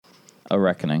a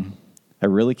reckoning. I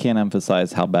really can't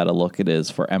emphasize how bad a look it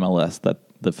is for MLS that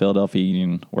the Philadelphia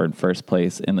Union were in first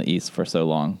place in the East for so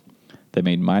long. They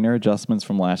made minor adjustments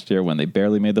from last year when they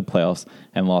barely made the playoffs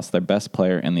and lost their best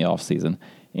player in the offseason.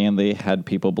 And they had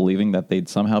people believing that they'd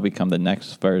somehow become the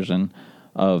next version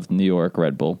of New York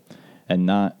Red Bull and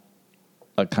not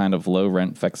a kind of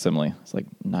low-rent facsimile. It's like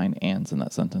 9 ands in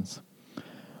that sentence.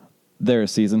 Their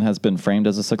season has been framed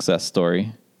as a success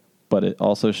story, but it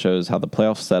also shows how the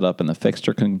playoff setup and the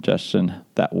fixture congestion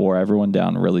that wore everyone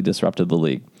down really disrupted the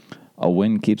league. A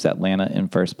win keeps Atlanta in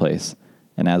first place,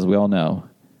 and as we all know,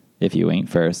 if you ain't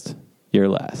first, you're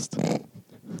last.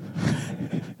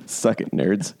 Suck it,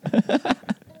 nerds.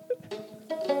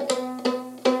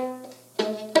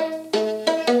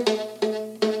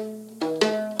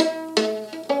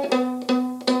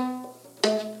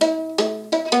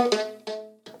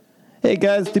 Hey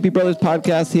guys, DP Brothers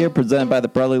Podcast here, presented by the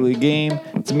Brotherly Game.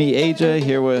 It's me, AJ,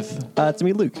 here with... It's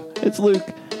me, Luke. It's Luke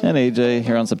and AJ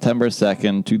here on September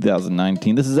 2nd,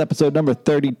 2019. This is episode number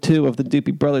 32 of the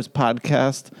Doopy Brothers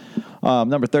Podcast.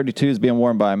 Number 32 is being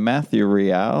worn by Matthew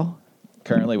Real,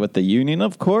 currently with the Union,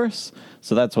 of course.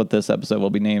 So that's what this episode will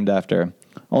be named after.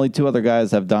 Only 2 other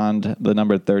guys have donned the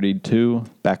number 32,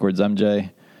 backwards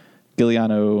MJ.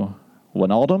 Giuliano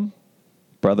Wijnaldum,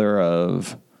 brother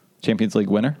of Champions League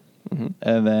winner. Mm-hmm.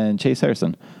 And then Chase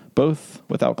Harrison, both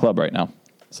without club right now.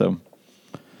 So,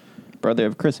 Brother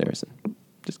of Chris Harrison.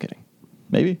 Just kidding.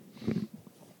 Maybe.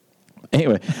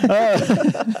 Anyway.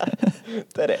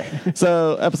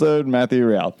 So, episode Matthew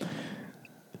Real.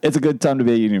 It's a good time to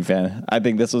be a Union fan. I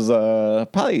think this was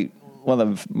probably one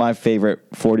of my favorite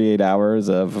 48 hours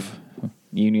of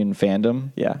Union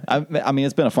fandom. Yeah. I mean,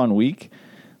 it's been a fun week.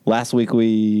 Last week,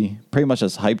 we pretty much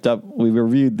just hyped up. We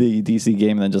reviewed the DC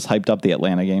game and then just hyped up the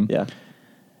Atlanta game. Yeah.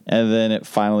 And then it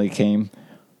finally came.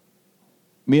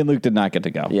 Me and Luke did not get to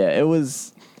go. Yeah, it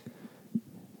was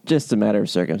just a matter of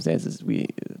circumstances. We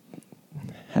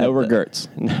had No regrets.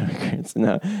 No regrets,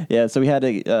 no. Yeah, so we had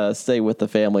to stay with the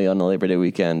family on the Labor Day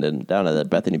weekend and down at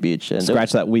Bethany Beach. And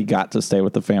Scratch that we got to stay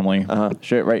with the family.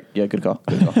 Sure, right. Yeah, good call.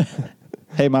 Good call.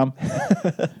 Hey, Mom.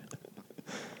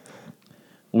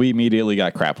 We immediately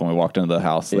got crap when we walked into the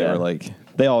house. They were like,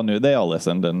 they all knew, they all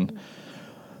listened. And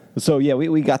so, yeah,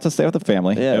 we got to stay with the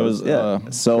family. Yeah, it was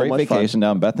so great much vacation fun.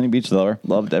 down Bethany Beach Lower.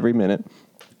 Loved every minute.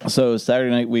 So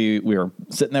Saturday night, we were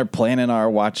sitting there planning our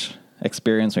watch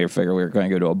experience. We figured we were going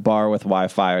to go to a bar with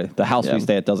Wi-Fi. The house we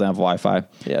stay at doesn't have Wi-Fi.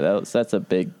 Yeah, that's a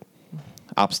big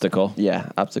obstacle. Yeah,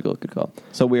 obstacle. Good call.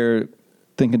 So we were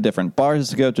thinking different bars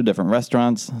to go to, different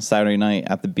restaurants. Saturday night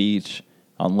at the beach.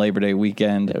 On Labor Day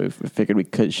weekend, yeah, we figured we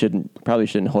probably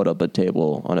shouldn't hold up a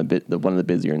table on one of the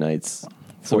busier nights.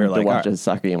 So we were like, watch a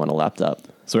soccer game on a laptop.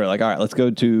 So we're like, all right, let's go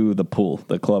to the pool,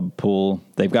 the club pool.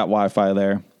 They've got Wi-Fi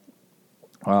there.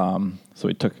 So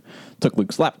we took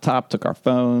Luke's laptop, took our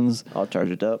phones, all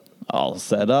charged up, all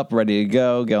set up, ready to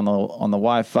go. Get on the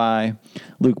Wi-Fi.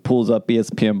 Luke pulls up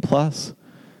ESPN Plus.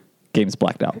 Game's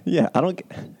blacked out. Yeah,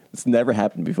 it's never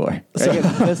happened before.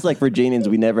 It's like Virginians,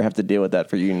 we never have to deal with that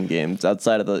for Union games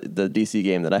outside of the DC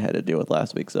game that I had to deal with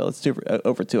last week. So it's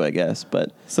over 2, I guess.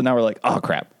 But so now we're like, oh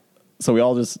crap. So we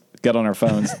all just get on our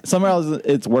phones. Somehow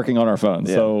it's working on our phones.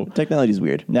 Yeah, so technology's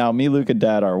weird. Now me, Luke, and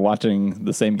Dad are watching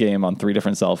the same game on 3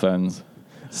 different cell phones.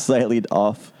 Slightly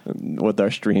off with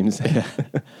our streams.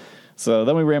 So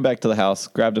then we ran back to the house,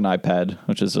 grabbed an iPad,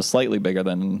 which is just slightly bigger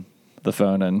than the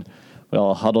phone, and we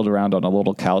all huddled around on a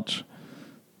little couch,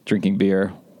 drinking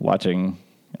beer, watching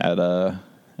at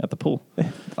the pool.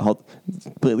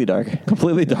 Completely dark.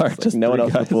 Completely dark. Just no one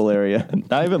else in the pool area.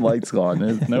 Not even lights gone.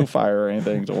 There's no fire or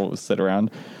anything to sit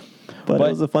around. But it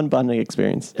was a fun bonding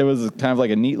experience. It was kind of like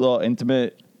a neat little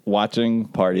intimate watching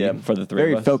party for the 3 of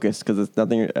us. Very focused because there's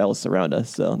nothing else around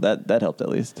us. So that helped at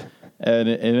least. And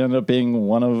it ended up being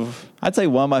one of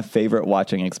my favorite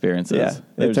watching experiences.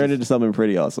 Yeah, it turned into something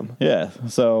pretty awesome. Yeah,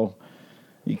 so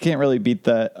you can't really beat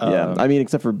that. Yeah, I mean,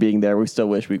 except for being there, we still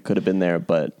wish we could have been there.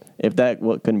 But if that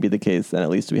couldn't be the case, then at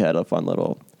least we had a fun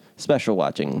little special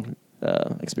watching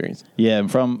experience. Yeah,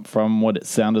 and from what it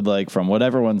sounded like, from what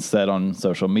everyone said on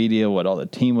social media, what all the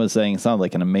team was saying, it sounded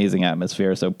like an amazing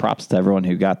atmosphere. So props to everyone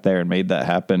who got there and made that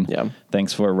happen. Yeah.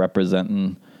 Thanks for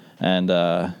representing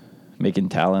and making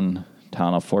Talon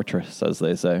a fortress, as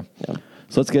they say. Yeah.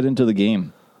 So let's get into the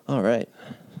game. All right.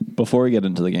 Before we get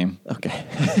into the game, okay,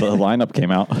 the lineup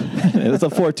came out. It's a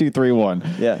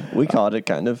 4-2-3-1. Yeah, we called it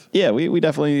kind of. Yeah, we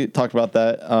definitely talked about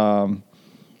that.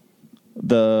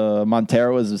 The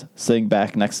Montero was sitting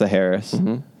back next to Harris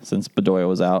since Bedoya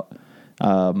was out.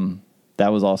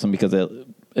 That was awesome because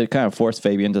it kind of forced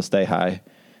Fabian to stay high.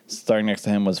 Starting next to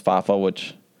him was Fafa,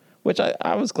 which which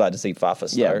I was glad to see Fafa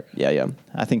start. Yeah.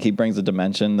 I think he brings a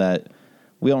dimension that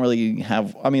we don't really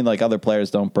have. I mean, like other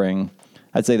players don't bring.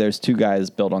 I'd say there's two guys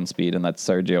built on speed, and that's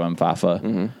Sergio and Fafa.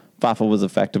 Mm-hmm. Fafa was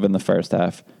effective in the first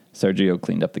half. Sergio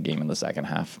cleaned up the game in the second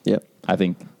half. Yep. I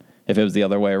think if it was the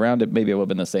other way around, maybe it would have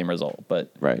been the same result.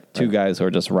 But two guys who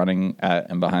are just running at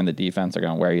and behind the defense are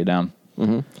going to wear you down.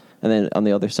 Mm-hmm. And then on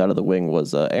the other side of the wing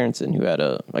was Aronson, who had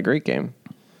a great game.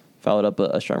 Followed up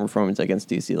a strong performance against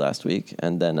DC last week,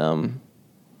 and then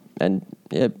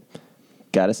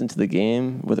got us into the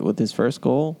game with his first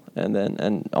goal,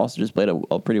 and also just played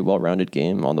a pretty well-rounded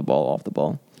game on the ball, off the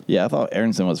ball. Yeah, I thought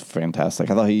Aronson was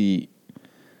fantastic. I thought he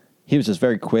was just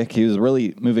very quick. He was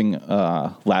really moving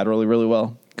laterally really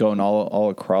well, going all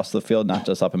across the field, not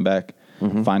just up and back,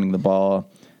 finding the ball.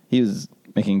 He was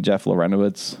making Jeff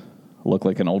Lorenowitz look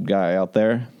like an old guy out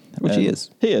there. Which he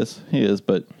is. He is,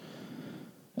 but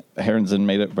Aronson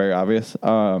made it very obvious.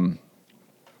 So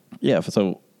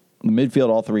the midfield,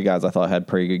 all three guys I thought had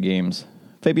pretty good games.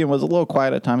 Fabian was a little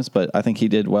quiet at times, but I think he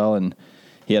did well, and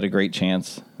he had a great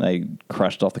chance. They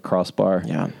crushed off the crossbar.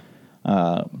 Yeah.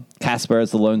 Casper as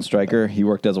the lone striker, he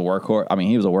worked as a workhorse. I mean,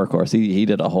 he was a workhorse. He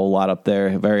did a whole lot up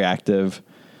there, very active.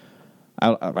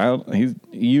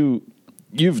 You've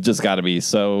just got to be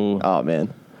so. Oh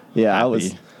man, yeah, happy I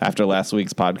was after last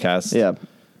week's podcast. Yeah,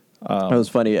 it was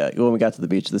funny when we got to the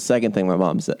beach. The second thing our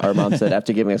mom said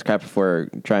after giving us crap for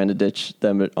trying to ditch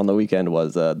them on the weekend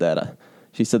was that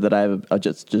she said that I have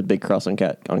just a big crush on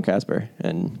Casper,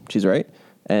 and she's right.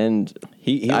 And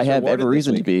I have every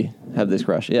reason to have this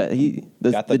crush. Yeah,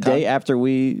 the day after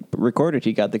we recorded,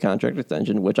 he got the contract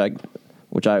extension, which I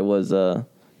was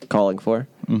calling for.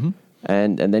 Mm-hmm.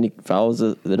 And then he follows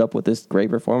it up with this great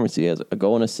performance. He has a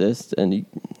goal and assist, and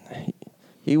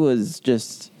he was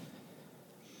just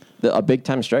a big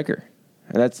time striker.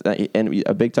 And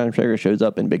a big time striker shows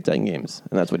up in big time games,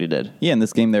 and that's what he did. Yeah, in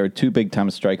this game there were two big time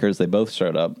strikers. They both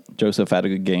showed up. Joseph had a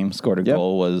good game, scored a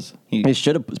goal. He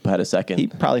should have had a second. He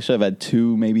probably should have had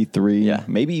two, maybe three,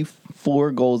 maybe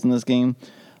 4 goals in this game.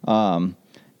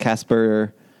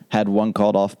 Casper had one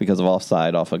called off because of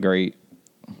offside off that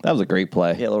was a great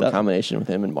play. Yeah, a little combination with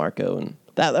him and Marco, and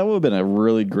that would have been a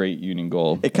really great Union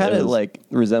goal. It kind of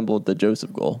resembled the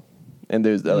Joseph goal, and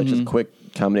there's just quick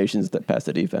combinations that pass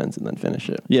the defense and then finish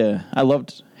it. Yeah, I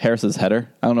loved Harris's header.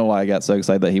 I don't know why I got so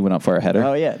excited that he went up for a header.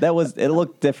 Oh yeah, it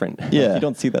looked different. Yeah, you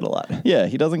don't see that a lot. Yeah,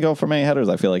 he doesn't go for many headers,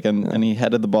 I feel like, and he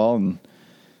headed the ball, and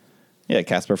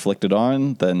Casper flicked it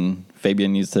on. Then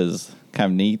Fabian used his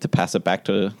kind of knee to pass it back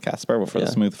to Casper for the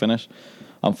smooth finish.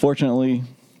 Unfortunately,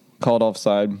 called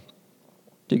offside.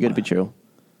 Too good to be true.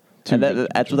 And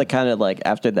after the kind of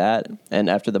after that, and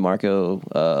after the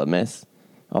Marco miss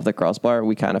off the crossbar,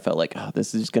 we kind of felt like,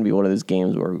 this is just going to be one of those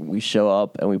games where we show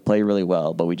up and we play really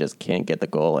well, but we just can't get the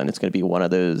goal, and it's going to be one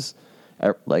of those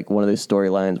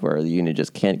storylines where the Union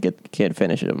just can't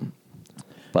finish them.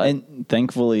 And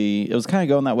thankfully, it was kind of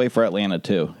going that way for Atlanta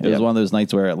too. It was one of those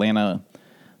nights where Atlanta,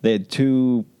 they had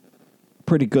 2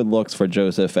 pretty good looks for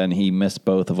Joseph, and he missed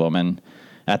both of them. And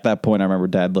at that point, I remember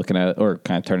Dad looking at it, or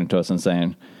kind of turning to us and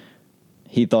saying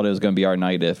he thought it was going to be our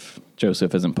night if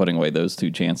Joseph isn't putting away those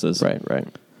 2 chances. Right.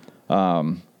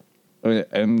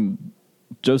 And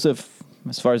Joseph,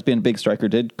 as far as being a big striker,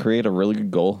 did create a really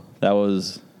good goal. That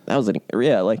was I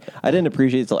didn't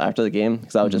appreciate it till after the game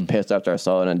because I was just pissed after I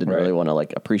saw it and didn't really want to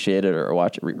appreciate it or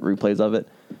watch replays of it.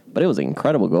 But it was an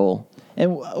incredible goal.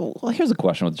 And here's a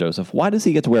question with Joseph: why does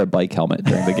he get to wear a bike helmet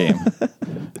during the game?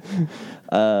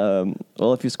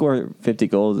 Well, if you score 50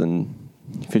 goals in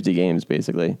 50 games,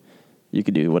 basically, you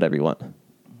could do whatever you want.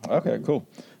 Okay, cool.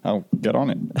 I'll get on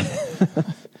it.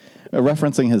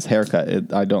 Referencing his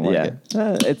haircut, I don't like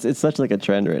it. It's such a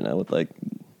trend right now with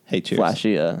cheers.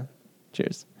 Flashy.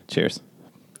 Cheers. Cheers.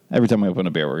 Every time we open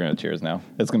a beer, we're going to cheers now.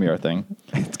 It's going to be our thing.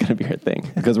 It's going to be our thing.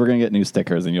 Because we're going to get new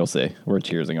stickers, and you'll see. We're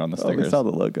cheersing on the stickers. We saw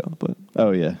the logo, but...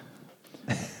 Oh, yeah.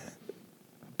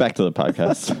 Back to the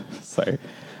podcast. Sorry.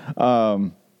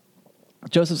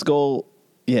 Joseph's goal,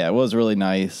 it was really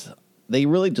nice. They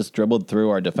really just dribbled through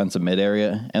our defensive mid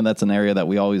area, and that's an area that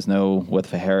we always know with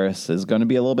Harris is going to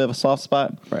be a little bit of a soft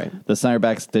spot. Right. The center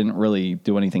backs didn't really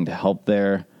do anything to help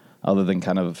there other than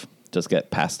kind of just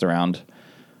get passed around.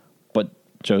 But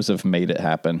Joseph made it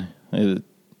happen. The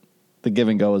give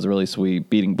and go was really sweet,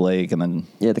 beating Blake, and then...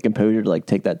 Yeah, the composure to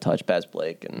take that touch past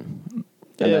Blake, and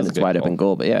then it's wide open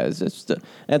goal. But it's just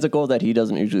it's a goal that he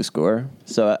doesn't usually score.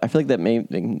 So I feel like that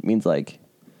means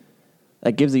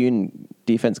that gives the Union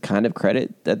defense kind of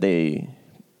credit that they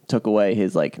took away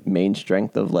his main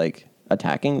strength of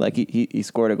attacking. He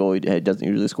scored a goal he doesn't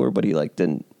usually score, but he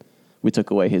didn't. We took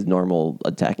away his normal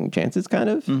attacking chances, kind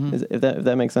of. If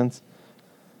that makes sense.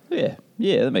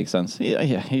 Yeah, that makes sense. Yeah,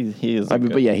 he is.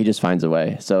 But yeah, he just finds a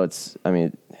way. So I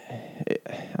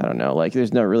don't know. Like,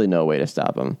 there's really no way to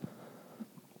stop him.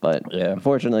 But yeah,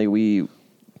 unfortunately, we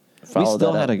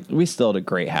still had a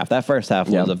great half. That first half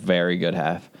was a very good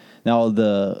half. Now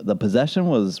the possession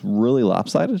was really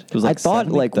lopsided. It was like I thought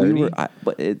 70, like 30. we were,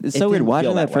 but it's so weird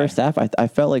watching that first half. I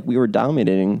felt like we were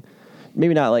dominating.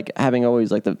 Maybe not like having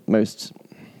always like the most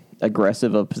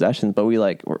aggressive of possessions, but we feel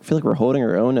like we're holding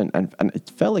our own, and it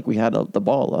felt like we had the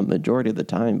ball a majority of the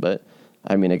time. But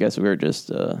I mean, I guess we were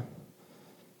just I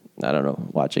don't know,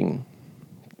 watching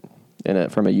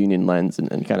from a Union lens and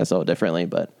kind of saw it differently.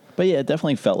 But yeah, it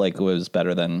definitely felt like it was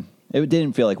better than. It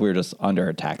didn't feel like we were just under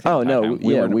attack. Oh no,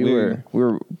 we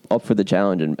were up for the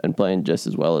challenge and playing just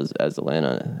as well as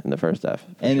Atlanta in the first half.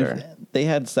 And sure. if they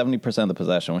had 70% of the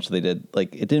possession, which they did.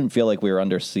 Like, it didn't feel like we were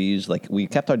under siege. Like, we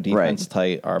kept our defense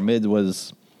tight. Our mid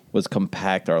was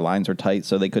compact. Our lines were tight,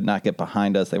 so they could not get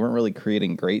behind us. They weren't really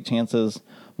creating great chances.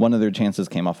 One of their chances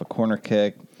came off a corner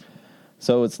kick.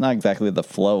 So it's not exactly the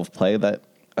flow of play that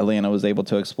Atlanta was able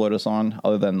to exploit us on,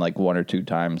 other than like one or two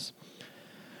times.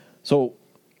 So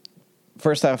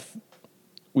first half,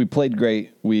 we played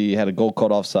great. We had a goal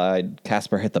called offside.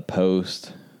 Casper hit the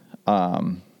post.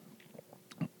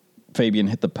 Fabian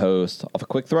hit the post off a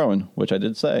quick throw-in, which I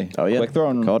did say. Oh, yeah. Quick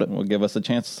throw-in Called it. will give us a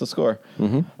chance to score.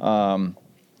 Mm-hmm.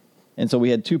 And so we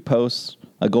had two posts,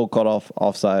 a goal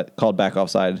called back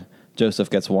offside. Joseph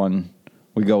gets one.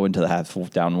 We go into the half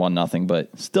down 1-0,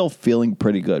 but still feeling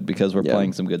pretty good because we're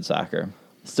playing some good soccer.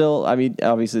 Still, I mean,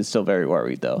 obviously still very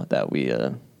worried, though, that we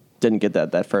didn't get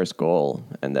that first goal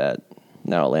and that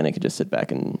now Atlanta could just sit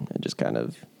back and just kind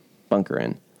of bunker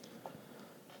in.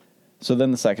 So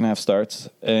then the second half starts,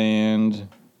 and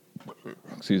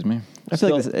excuse me. I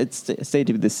feel like it's stayed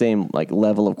to be the same like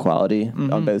level of quality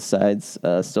on both sides.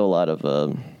 Still a lot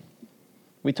of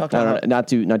we talked about not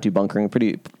too bunkering,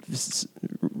 pretty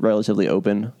relatively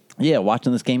open. Yeah,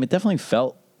 watching this game, it definitely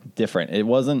felt different. It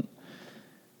was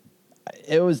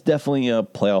definitely a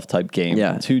playoff type game.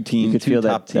 Yeah, two teams, you could feel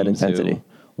top that teams intensity.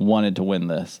 Who wanted to win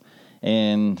this,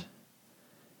 and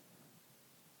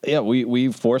yeah,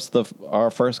 we forced our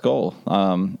first goal.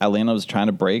 Atlanta was trying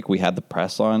to break. We had the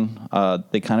press on.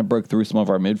 They kind of broke through some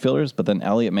of our midfielders, but then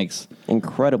Elliott makes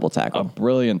incredible tackle, a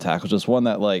brilliant tackle, just one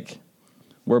that like.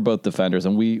 We're both defenders,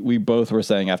 and we both were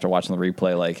saying after watching the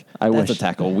replay, like, that's a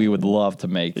tackle we would love to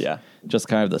make. Yeah. Just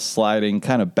kind of the sliding,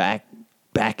 kind of back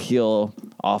heel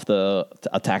off the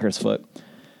attacker's foot.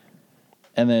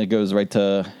 And then it goes right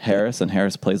to Harris, and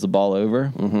Harris plays the ball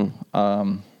over.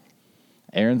 Mm-hmm.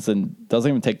 Aronson doesn't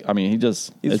even take, I mean, he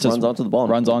just runs onto the ball.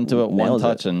 Runs onto it, one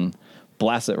touch, it. and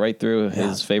blasts it right through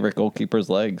his favorite goalkeeper's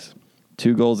legs.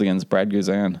 2 goals against Brad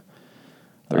Guzan.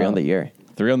 3 on the year.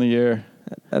 3 on the year.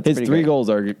 That's his 3 great. goals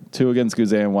are 2 against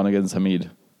Guzan, 1 against Hamid.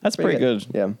 That's pretty good.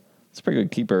 Yeah. It's pretty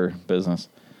good keeper business.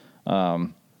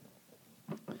 And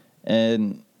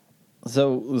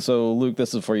so Luke,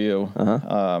 this is for you. Kind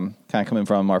of coming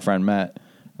from our friend Matt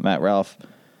Ralph.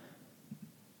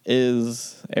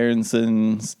 Is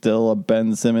Aronson still a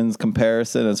Ben Simmons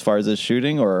comparison as far as his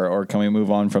shooting, or can we move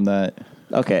on from that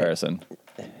comparison?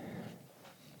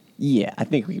 Yeah, I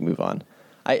think we can move on.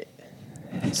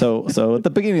 So at the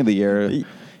beginning of the year,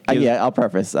 I'll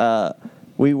preface. When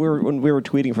we were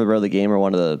tweeting for the early game or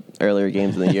one of the earlier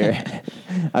games in the year,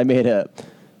 I made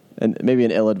maybe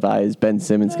an ill-advised Ben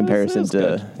Simmons comparison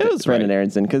to Brandon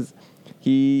Aronson because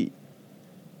he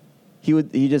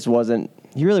just wasn't.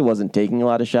 He really wasn't taking a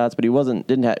lot of shots, but he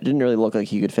didn't really look like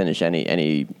he could finish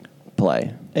any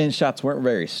play. And shots weren't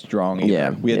very strong either. Yeah,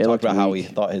 we had talked about how we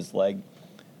thought his leg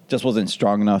just wasn't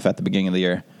strong enough at the beginning of the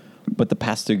year. But the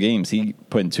past 2 games, he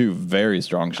put in 2 very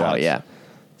strong shots. Oh, yeah.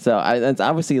 So it's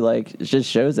obviously it just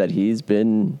shows that he's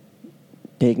been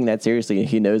taking that seriously.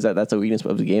 He knows that that's a weakness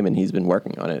of the game, and he's been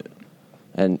working on it.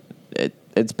 And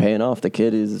it's paying off. The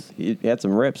kid he had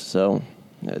some rips, so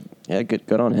yeah,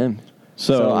 good on him.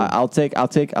 So I'll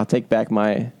take back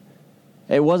my.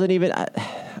 It wasn't even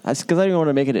because I didn't want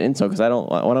to make it an insult because I don't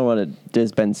want to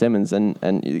diss Ben Simmons and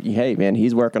hey man,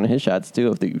 he's working on his shots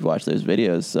too if you watch those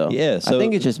videos. So yeah, I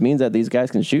think it just means that these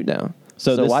guys can shoot now.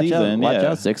 So watch season,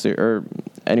 out Sixers or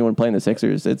anyone playing the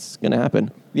Sixers. It's gonna happen.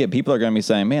 Yeah, people are gonna be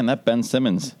saying, man, that Ben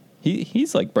Simmons,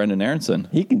 he's like Brendan Aronson.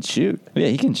 He can shoot. Yeah,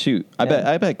 he can shoot. Yeah.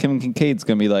 I bet Kevin Kincaid's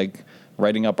gonna be like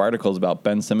writing up articles about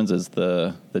Ben Simmons as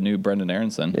the new Brendan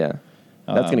Aronson. Yeah.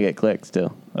 That's going to get clicks, too.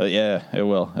 Yeah, it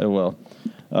will. It will.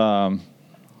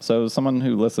 So someone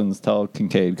who listens, tell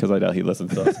Kincaid, because I doubt he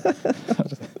listens to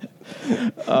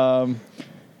us.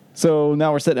 So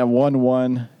now we're sitting at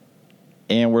 1-1,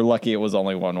 and we're lucky it was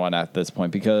only 1-1 at this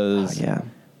point because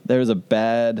there was a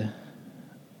bad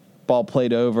ball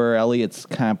played over. Elliott's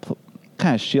kind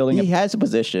of shielding He it, has a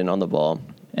position on the ball.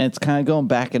 and it's kind of going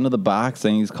back into the box,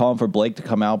 and he's calling for Blake to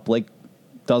come out. Blake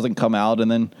doesn't come out,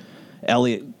 and then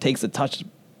Elliott takes a touch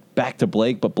back to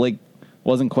Blake, but Blake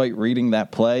wasn't quite reading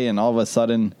that play, and all of a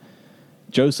sudden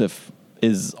Joseph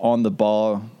is on the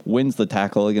ball, wins the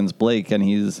tackle against Blake, and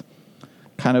he's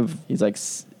like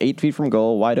 8 feet from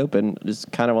goal, wide open,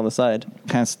 just kind of on the side.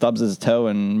 Kind of stubs his toe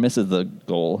and misses the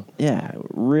goal. Yeah,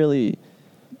 really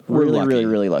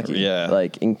lucky. Yeah.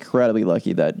 Like, incredibly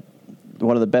lucky that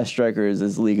one of the best strikers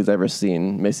this league has ever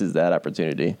seen misses that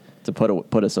opportunity to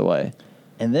put us away.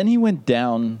 And then he went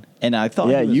down, and I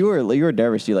thought, you were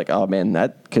nervous. You're like, oh man,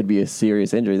 that could be a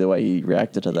serious injury. The way he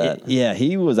reacted to that. Yeah,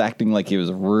 he was acting like he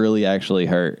was really actually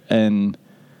hurt, and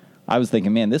I was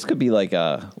thinking, man, this could be like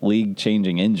a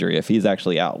league-changing injury if he's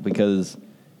actually out, because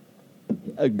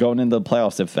going into the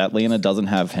playoffs, if Atlanta doesn't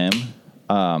have him,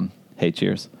 hey,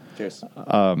 cheers. Cheers.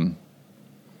 And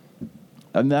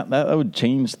that would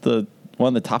change one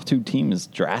of the top 2 teams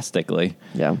drastically.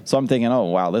 Yeah. So I'm thinking, oh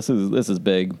wow, this is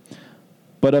big.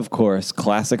 But of course,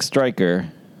 classic striker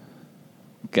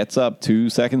gets up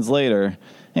 2 seconds later, and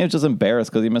he was just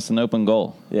embarrassed because he missed an open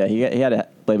goal. Yeah, he had to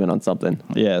blame it on something.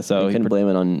 Yeah, so he couldn't blame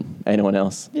it on anyone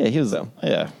else. Yeah, he was.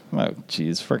 Yeah, oh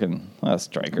jeez, freaking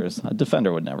strikers. A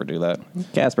defender would never do that.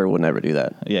 Casper would never do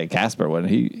that. Yeah, Casper would.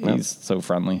 He's so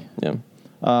friendly. Yeah.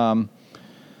 And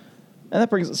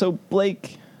that brings so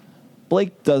Blake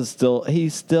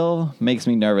still makes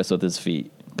me nervous with his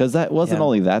feet, because that wasn't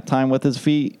only that time with his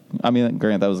feet. I mean,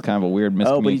 granted, that was kind of a weird miscommunication.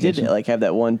 Oh, but he did have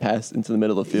that one pass into the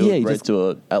middle of the field to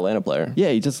an Atlanta player. Yeah,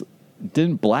 he just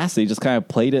didn't blast it. He just kind of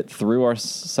played it through our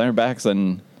center backs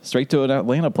and straight to an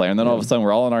Atlanta player. And then all of a sudden,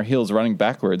 we're all on our heels running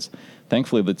backwards.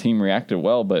 Thankfully, the team reacted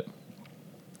well, but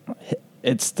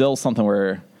it's still something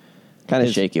where kind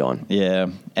of shaky on. Yeah,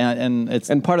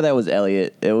 and part of that was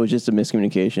Elliott. It was just a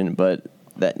miscommunication, but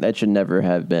that should never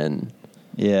have been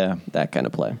that kind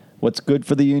of play. What's good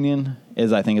for the Union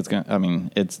is I think it's going. I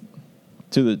mean, it's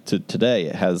to today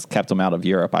it has kept them out of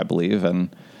Europe, I believe,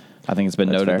 and I think it's been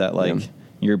noted that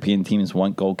European teams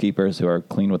want goalkeepers who are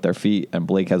clean with their feet, and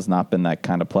Blake has not been that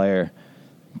kind of player,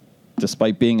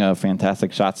 despite being a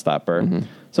fantastic shot stopper. Mm-hmm.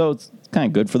 So it's kind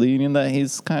of good for the Union that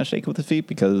he's kind of shaky with his feet,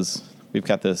 because we've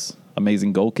got this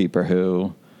amazing goalkeeper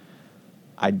who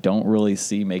I don't really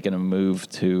see making a move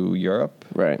to Europe.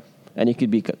 Right, and he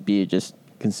could be just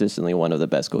consistently one of the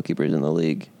best goalkeepers in the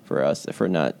league for us if we're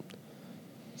not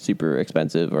super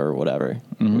expensive or whatever.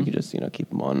 Mm-hmm. We could just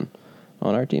keep him on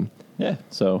our team. Yeah,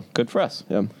 so good for us.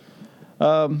 Yeah.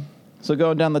 So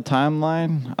going down the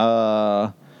timeline,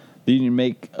 the Union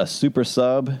make a super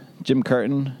sub, Jim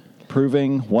Curtin,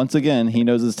 proving once again he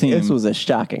knows his team. This was a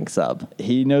shocking sub.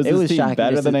 He knows his team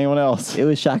better than anyone else. It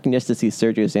was shocking just to see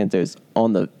Sergio Santos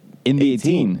in the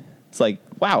 18. It's like,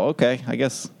 wow, okay, I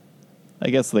guess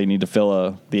they need to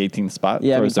fill the 18th spot.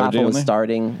 Yeah, Papa was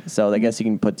starting, so I guess you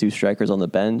can put 2 strikers on the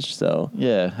bench. So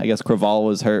yeah, I guess Craval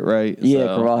was hurt, right? Yeah,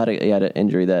 so. Craval had an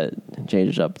injury that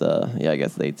changed up the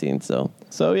 18th.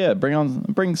 So yeah, bring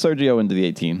Sergio into the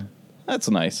 18. That's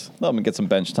nice. Let him get some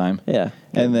bench time. Yeah,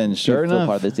 and then sure enough,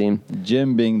 part of the team.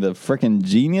 Jim, being the freaking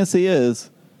genius he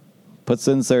is, puts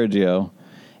in Sergio.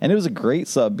 And it was a great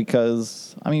sub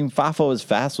because, I mean, Fafo was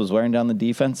fast, was wearing down the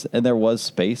defense, and there was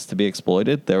space to be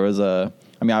exploited. There was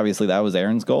obviously that was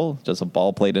Aaron's goal, just a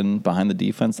ball played in behind the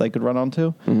defense they could run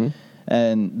onto. Mm-hmm.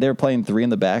 And they're playing 3 in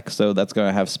the back, so that's going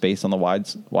to have space on the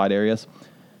wide areas.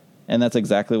 And that's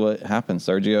exactly what happened.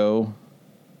 Sergio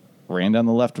ran down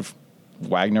the left,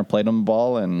 Wagner played him the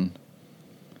ball, and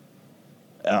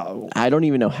I don't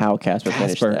even know how Casper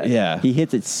finished that. Yeah. He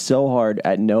hits it so hard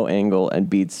at no angle and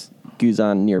beats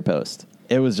Guzan near post.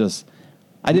 It was just,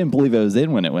 I didn't believe it was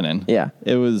in when it went in. Yeah.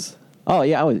 It was. Oh,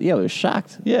 yeah, I was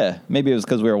shocked. Yeah. Maybe it was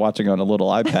because we were watching on a little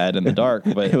iPad in the dark,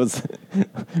 but it was,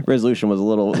 resolution was a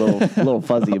little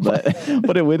fuzzy,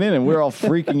 but it went in and we were all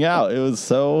freaking out. It was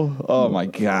so, oh my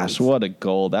gosh, what a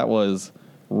goal. That was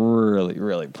really,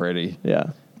 really pretty.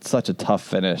 Yeah. Such a tough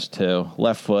finish, too.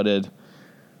 Left-footed.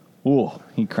 Ooh,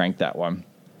 he cranked that one.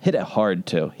 Hit it hard,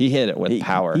 too. He hit it with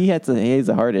power. He has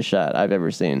the hardest shot I've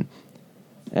ever seen.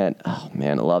 And, oh,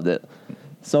 man, I loved it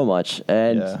so much.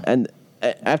 And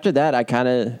after that, I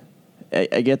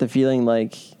get the feeling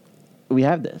like we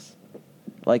have this.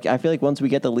 Like, I feel like once we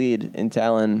get the lead in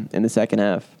Talon in the second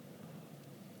half,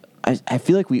 I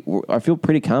feel like I feel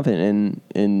pretty confident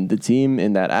in the team,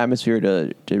 in that atmosphere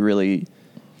to really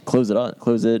close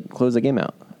the game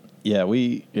out. Yeah,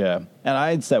 and I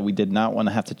had said we did not want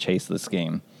to have to chase this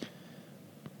game.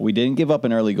 We didn't give up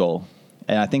an early goal,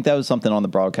 and I think that was something on the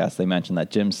broadcast they mentioned that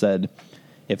Jim said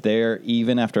if they're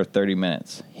even after 30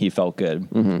 minutes, he felt good.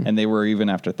 Mm-hmm. And they were even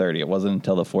after 30. It wasn't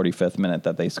until the 45th minute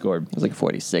that they scored. It was like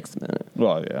 46th minute.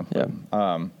 Well, yeah.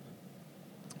 Yeah.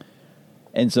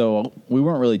 And so we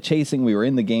weren't really chasing. We were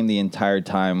in the game the entire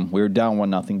time. We were down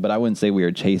 1-0, but I wouldn't say we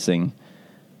were chasing.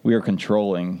 We were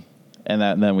controlling. And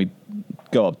then we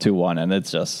go up 2-1, and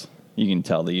it's just, you can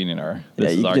tell the Union are,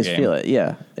 this is our game. You just feel it,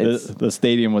 yeah. The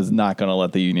stadium was not going to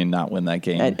let the Union not win that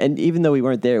game. And even though we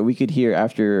weren't there, we could hear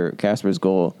after Casper's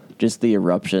goal, just the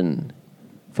eruption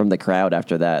from the crowd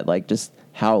after that, like just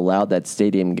how loud that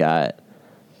stadium got.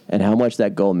 And how much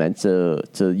that goal meant to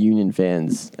Union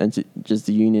fans and to just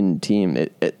the Union team,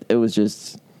 it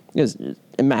was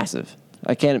massive.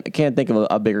 I can't think of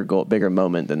a bigger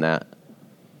moment than that.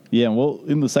 Yeah, well,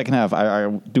 in the second half, I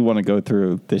do want to go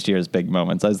through this year's big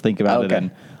moments. I was thinking about it,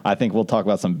 and I think we'll talk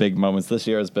about some big moments. This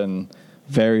year has been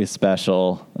very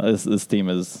special. This team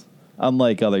is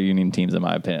unlike other Union teams, in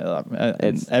my opinion.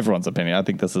 It's everyone's opinion. I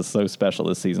think this is so special.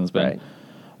 This season's been.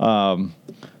 Right.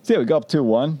 So yeah, we go up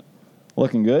 2-1.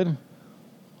 Looking good.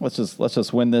 Let's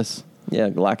just win this. Yeah,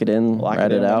 lock it in,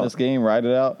 ride it out. Win this game, ride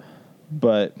it out.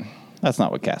 But that's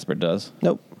not what Casper does.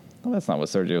 Nope. Well, that's not what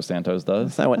Sergio Santos does.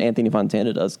 That's not what Anthony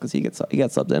Fontana does because he got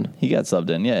subbed in. He got subbed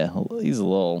in. Yeah, he's a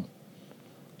little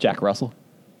Jack Russell.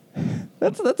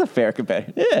 That's a fair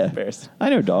comparison. Yeah, comparison. I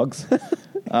know dogs.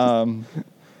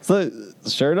 So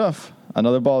sure enough,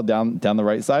 another ball down the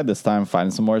right side. This time,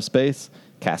 finding some more space.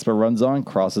 Casper runs on,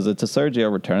 crosses it to Sergio,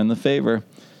 returning the favor.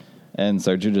 And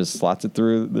Sergio just slots it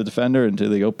through the defender into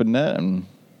the open net. And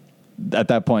at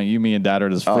that point, me and Dad are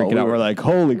just freaking out. We're like,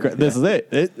 holy crap, this is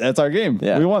it. That's our game.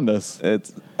 Yeah. We won this.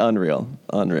 It's unreal.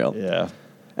 Yeah.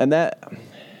 And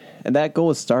that goal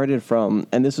was started from,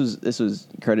 and this was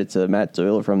credit to Matt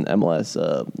Doyle from the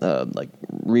MLS, like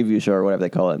review show or whatever they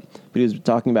call it. But he was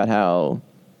talking about how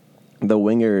the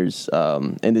wingers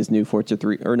in this new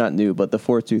 4-2-3, or not new, but the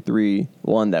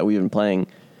 4-2-3-1 that we've been playing,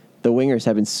 the wingers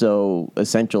have been so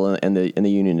essential in the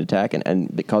Union attack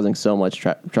and causing so much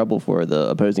trouble for the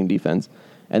opposing defense.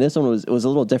 And this one was a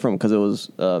little different because it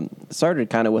was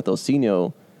started kind of with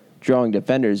Osinio drawing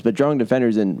defenders, but drawing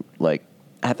defenders in like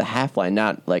at the half line,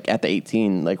 not like at the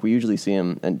 18 like we usually see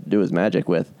him and do his magic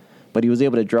with. But he was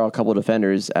able to draw a couple of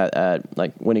defenders at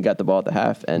like when he got the ball at the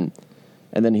half, and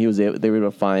then they were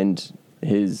able to find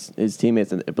his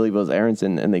teammates, and I believe it was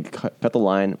Aronson, and they cut the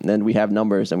line. And then we have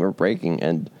numbers, and we're breaking,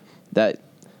 and that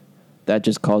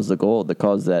just caused the goal, that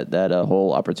caused that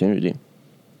whole opportunity.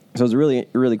 So it was really,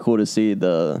 really cool to see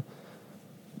the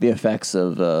effects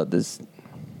of this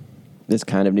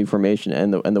kind of new formation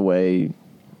and the way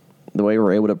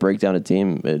we're able to break down a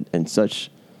team in such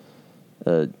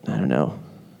I don't know.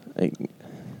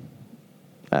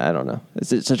 I don't know.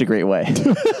 It's such a great way.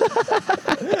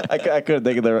 I couldn't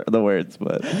think of the words,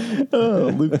 but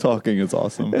Luke talking is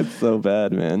awesome. It's so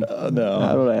bad, man. No.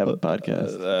 How do I have a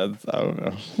podcast? I don't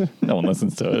know. No one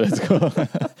listens to it. It's cool.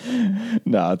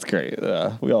 No, it's great.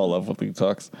 We all love when Luke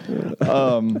talks.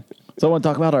 So I want to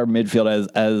talk about our midfield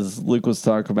as Luke was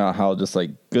talking about how just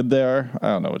like good they are. I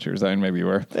don't know what you were saying. Maybe you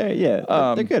were.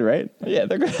 They're good, right? Yeah,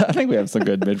 they're good. I think we have some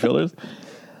good midfielders.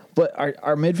 But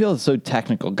our midfield is so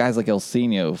technical. Guys like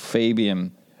Elsinio,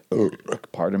 Fabian,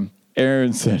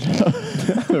 Aronson,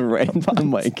 right on the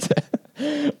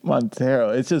mic. Montero.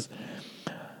 It's just,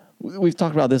 we've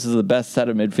talked about this as the best set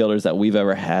of midfielders that we've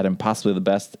ever had and possibly the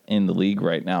best in the league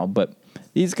right now. But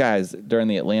these guys, during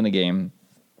the Atlanta game,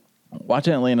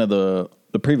 watching Atlanta, the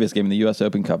previous game in the U.S.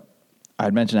 Open Cup,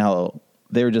 I'd mentioned how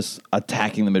they were just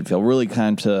attacking the midfield, really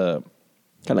kind of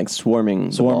like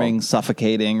swarming,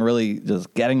 suffocating, really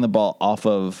just getting the ball off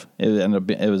of.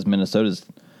 It was Minnesota's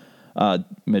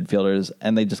midfielders,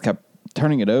 and they just kept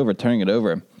turning it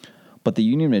over. But the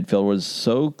Union midfield was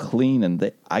so clean,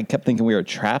 and I kept thinking we were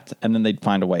trapped, and then they'd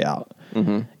find a way out.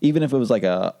 Mm-hmm. Even if it was like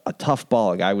a tough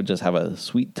ball, a guy would just have a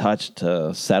sweet touch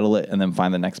to settle it and then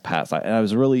find the next pass. I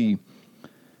was really,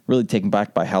 really taken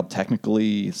back by how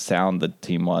technically sound the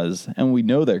team was. And we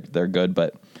know they're good,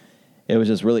 but it was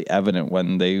just really evident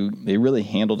when they really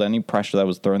handled any pressure that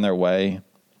was thrown their way.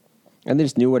 And they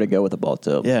just knew where to go with the ball,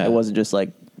 too. Yeah. It wasn't just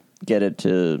like get it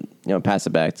to, pass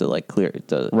it back to like clear,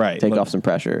 to take off some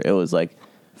pressure. It was like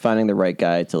finding the right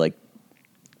guy to like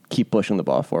keep pushing the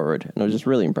ball forward. And it was just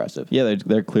really impressive. Yeah,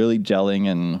 they're clearly gelling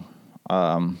and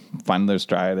finding their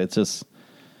stride. It's just,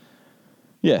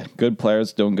 good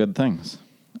players doing good things.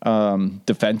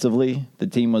 Defensively, the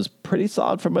team was pretty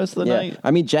solid for most of the night. I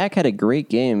mean, Jack had a great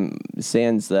game,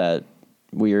 sans that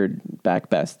weird back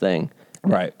best thing.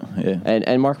 Right. Yeah.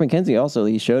 And Mark McKenzie also,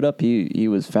 he showed up. He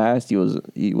was fast. He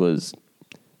was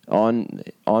on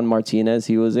Martinez.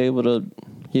 He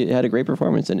had a great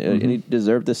performance, and he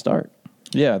deserved the start.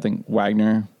 Yeah, I think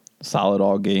Wagner, solid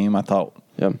all game. I thought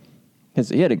Yeah.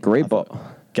 He had a great ball.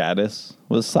 Gaddis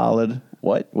was solid.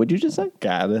 What? What'd you just say?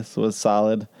 Gaddis was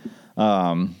solid.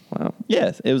 Wow.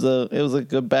 Yes, it was a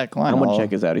good back line. I'm going to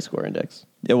check his Audi score index.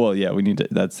 Yeah, well, yeah, we need to.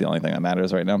 That's the only thing that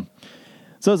matters right now.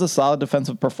 So it was a solid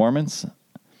defensive performance,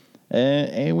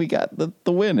 and we got the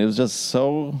win. It was just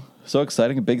so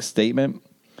exciting, a big statement.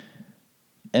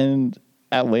 And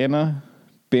Atlanta,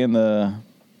 being the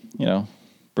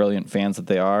brilliant fans that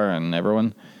they are, and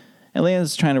everyone,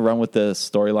 Atlanta's trying to run with the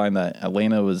storyline that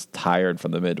Atlanta was tired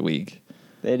from the midweek.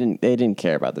 They didn't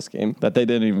care about this game. That they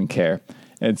didn't even care,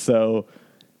 and so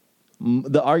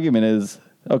the argument is,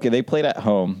 okay, they played at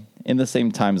home in the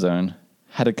same time zone,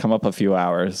 had to come up a few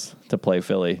hours to play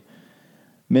Philly.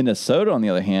 Minnesota, on the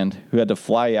other hand, who had to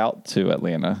fly out to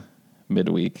Atlanta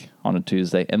midweek on a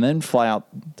Tuesday and then fly out.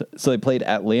 So they played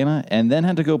Atlanta and then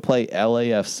had to go play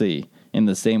LAFC in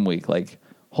the same week. Like,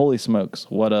 holy smokes,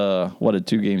 what a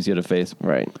 2 games you had to face.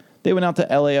 Right. They went out to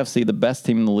LAFC, the best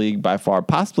team in the league by far,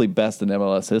 possibly best in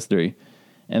MLS history,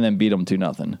 and then beat them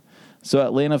 2-0. So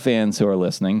Atlanta fans who are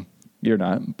listening, you're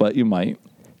not, but you might.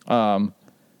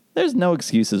 There's no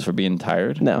excuses for being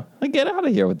tired. No. Like, get out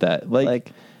of here with that.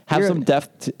 Like have some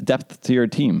depth to your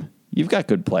team. You've got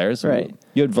good players. Right.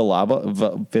 You had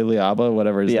Villalba,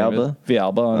 whatever his name is.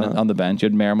 Villalba on the bench. You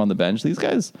had Merrim on the bench. These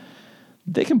guys,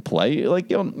 they can play. Like,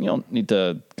 you don't need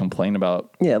to complain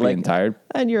about being tired.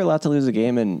 And you're allowed to lose a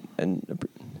game and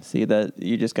see that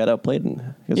you just got outplayed.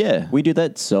 Yeah. We do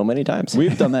that so many times.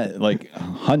 We've done that like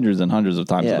hundreds and hundreds of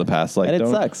times in the past. Like, and it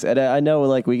sucks. And I know,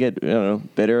 like, we get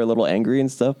bitter, a little angry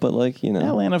and stuff, but like,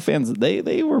 Atlanta fans,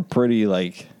 they were pretty,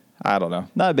 like, I don't know.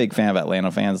 Not a big fan of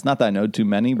Atlanta fans. Not that I know too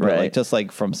many, but like just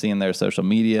like from seeing their social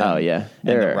media. Oh, yeah.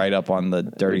 And the write up on the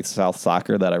Dirty South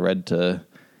Soccer that I read to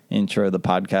intro the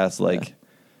podcast, like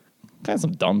kind of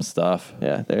some dumb stuff.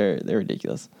 Yeah, they're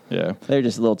ridiculous. Yeah. They're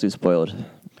just a little too spoiled.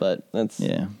 But that's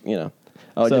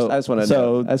Oh, so, I just want to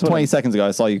know. 20 seconds ago,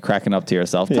 I saw you cracking up to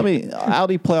yourself. Tell me,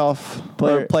 Audi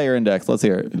player index. Let's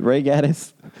hear it. Ray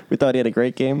Gaddis, we thought he had a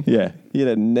great game. Yeah. He had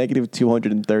a negative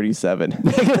 237.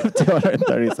 Negative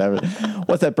 237.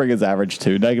 What's that bring his average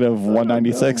to? Negative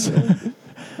 196?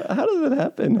 How does it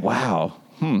happen? Wow.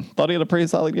 Thought he had a pretty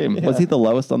solid game. Yeah. Was he the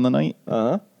lowest on the night?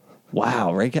 Uh-huh.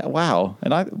 Wow. Wow.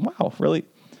 And really,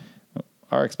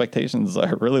 our expectations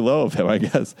are really low of him, I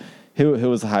guess. Who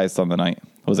was the highest on the night?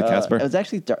 Was it Casper? It was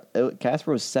actually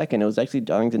Casper was second. It was actually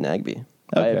Darlington Nagbe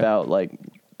by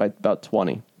about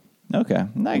 20. Okay,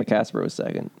 But Casper was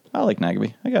second. I like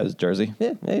Nagbe. I got his jersey.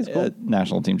 Yeah, he's cool.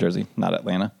 National team jersey, not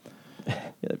Atlanta. Yeah,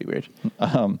 that'd be weird.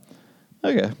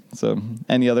 Okay, so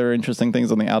any other interesting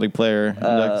things on the Audi player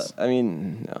index? I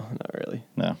mean, no, not really.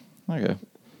 No. Okay.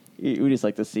 We just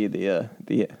like to see the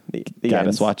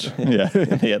Gaddis watch. Yeah,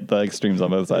 the extremes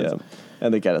on both sides. Yeah.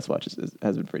 And the Gaddis watch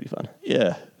has been pretty fun.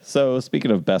 Yeah. So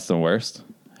speaking of best and worst,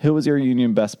 who was your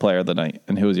Union best player of the night,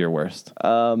 and who was your worst?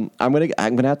 I'm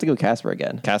gonna have to go Casper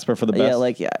again. Casper for the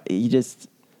best. He just,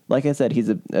 like I said, he's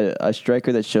a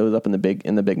striker that shows up in the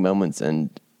big moments, and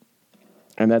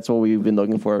that's what we've been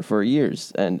looking for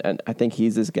years. And I think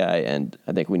he's this guy, and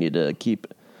I think we need to keep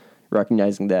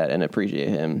recognizing that and appreciate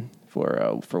him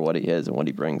for what he is and what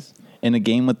he brings. In a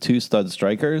game with 2 stud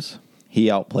strikers, he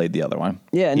outplayed the other one.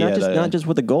 Yeah, and not just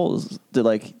with the goals,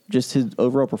 just his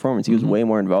overall performance. He was way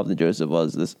more involved than Joseph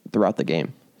was throughout the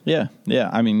game. Yeah.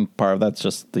 I mean, part of that's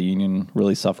just the Union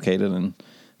really suffocated and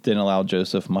didn't allow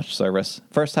Joseph much service.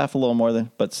 First half a little more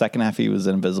but second half he was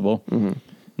invisible. Mm-hmm. In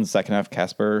the second half,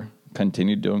 Casper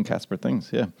continued doing Casper things.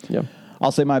 Yeah.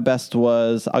 I'll say my best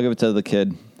I'll give it to the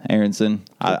kid, Aronson.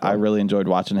 I really enjoyed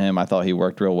watching him. I thought he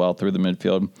worked real well through the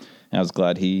midfield, and I was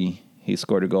glad he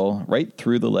scored a goal right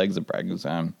through the legs of Brad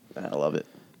Guzan. I love it.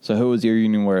 So who was your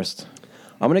Union worst?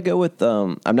 I'm going to go with,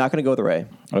 I'm not going to go with Ray.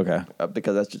 Okay.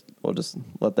 Because we'll just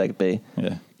let that be.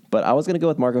 Yeah. But I was going to go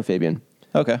with Marco Fabian.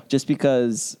 Okay. Just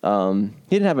because he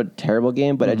didn't have a terrible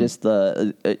game, but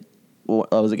it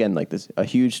was, again, like this, a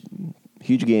huge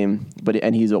game,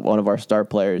 and he's one of our star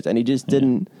players, and he just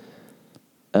didn't,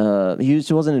 he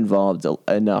just wasn't involved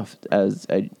enough as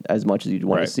much as you'd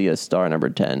want to see a star number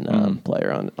 10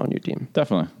 player on your team.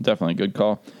 Definitely. Good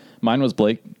call. Mine was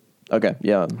Blake. Okay,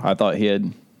 yeah. I thought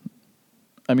he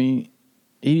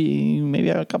maybe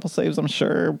had a couple saves, I'm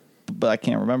sure, but I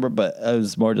can't remember. But it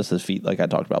was more just his feet, like I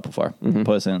talked about before. Mm-hmm.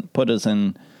 Put us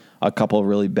in a couple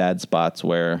really bad spots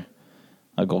where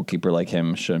a goalkeeper like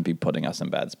him shouldn't be putting us in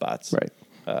bad spots. Right.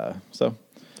 So,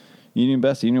 Union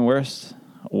best, Union worst.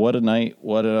 What a night!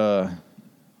 What a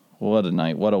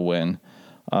night! What a win!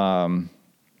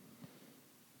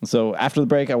 So after the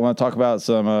break, I want to talk about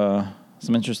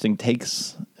some interesting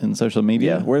takes in social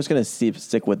media. Yeah, we're just going to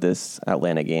stick with this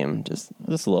Atlanta game. Just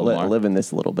a little more. Live in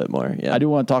this a little bit more. Yeah. I do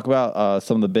want to talk about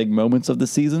some of the big moments of the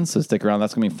season, so stick around.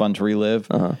 That's going to be fun to relive.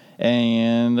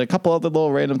 And a couple other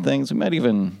little random things. We might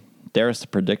even dare us to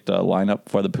predict a lineup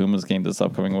for the Pumas game this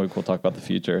upcoming week. We'll talk about the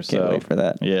future. Can't wait for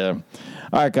that. Yeah.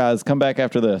 All right, guys, come back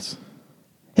after this.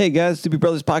 Hey, guys, Stupid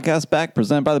Brothers Podcast back,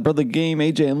 presented by the Brother Game.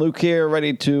 AJ and Luke here,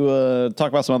 ready to talk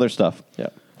about some other stuff. Yeah.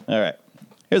 All right.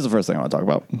 Here's the first thing I want to talk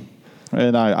about.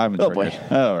 And I'm Oh, boy.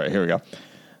 All right, here we go.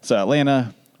 So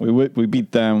Atlanta, we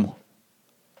beat them.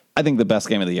 I think the best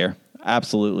game of the year.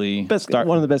 Absolutely.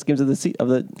 One of the best games of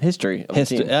the history of the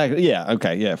team. Yeah,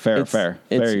 okay, yeah, fair.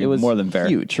 It was more than fair.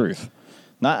 Huge. Truth.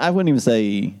 I wouldn't even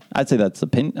say, I'd say that's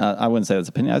opinion. I wouldn't say that's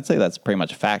opinion. I'd say that's pretty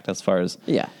much fact as far as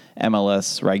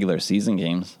MLS regular season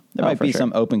games. There might be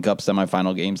some Open Cup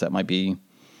semifinal games that might be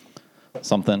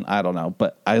something. I don't know.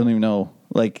 But I don't even know.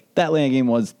 Like, that Atlanta game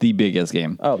was the biggest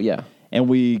game. Oh, yeah. And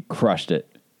we crushed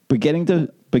it. Beginning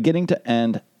to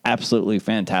end, absolutely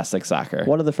fantastic soccer.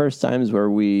 One of the first times where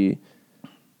we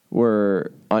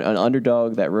were an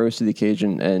underdog that rose to the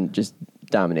occasion and just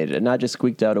dominated. And not just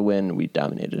squeaked out a win, we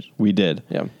dominated. We did.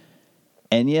 Yeah.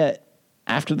 And yet,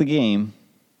 after the game,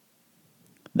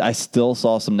 I still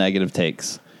saw some negative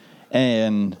takes.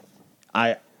 And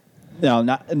not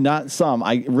some.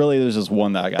 There's just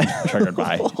one that I got triggered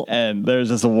by. And there's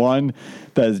just one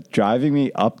that's driving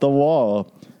me up the wall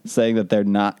saying that they're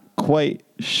not quite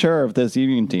sure of this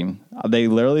Union team. They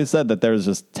literally said that there's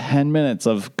just 10 minutes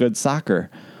of good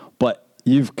soccer. But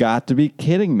you've got to be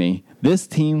kidding me. This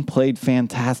team played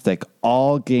fantastic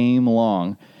all game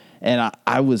long. And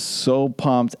I was so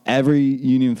pumped. Every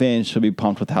Union fan should be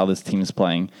pumped with how this team is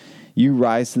playing. You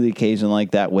rise to the occasion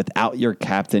like that without your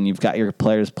captain. You've got your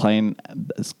players playing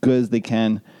as good as they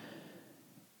can.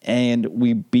 And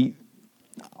we beat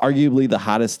arguably the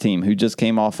hottest team who just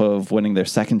came off of winning their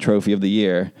second trophy of the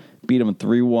year. Beat them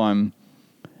 3-1.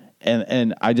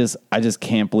 And I just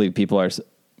can't believe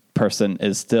person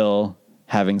is still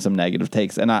having some negative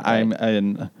takes. And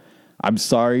I'm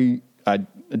sorry. I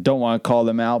don't want to call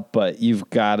them out, but you've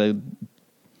got to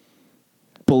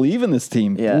believe in this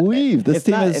team. Yeah. Believe this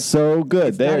team is so good.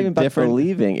 It's not even about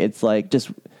believing. It's like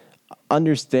just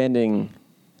understanding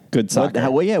good soccer.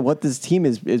 What this team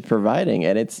is providing,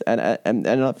 and it's and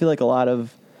I feel like a lot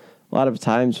of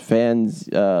times fans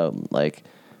like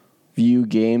view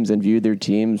games and view their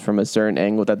teams from a certain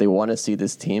angle that they want to see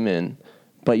this team in,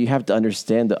 but you have to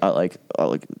understand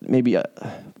maybe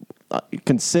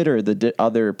consider the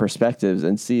other perspectives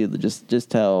and see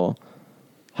just how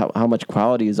much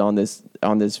quality is on this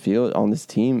field, on this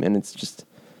team. And it's just,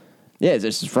 it's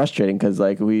just frustrating because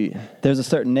there's a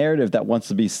certain narrative that wants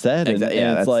to be said. And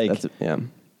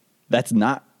that's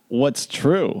not what's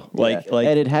true.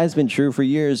 And it has been true for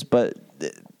years, but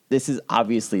this is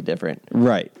obviously different.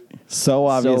 Right. So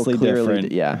obviously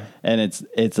different. Yeah. And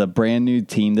it's a brand new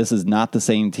team. This is not the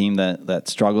same team that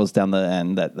struggles down the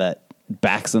end, that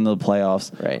backs into the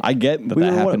playoffs. Right. I get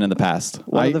that happened in the past.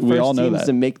 One of the we first all know teams that.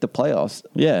 to make the playoffs.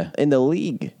 Yeah. In the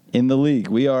league.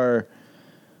 We are.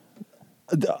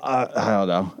 I don't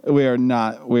know. We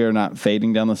are not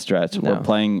fading down the stretch. No. We're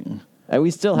playing. And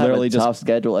we still have a tough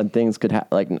schedule, and things could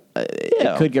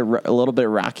it could get a little bit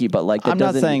rocky. But I'm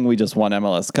not saying we just won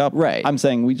MLS Cup. Right. I'm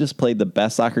saying we just played the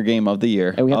best soccer game of the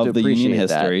year, and we have of to the Union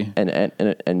history,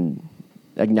 and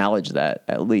acknowledge that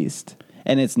at least.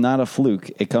 And it's not a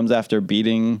fluke. It comes after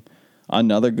beating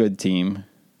another good team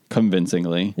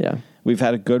convincingly. Yeah. We've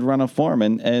had a good run of form,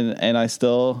 and I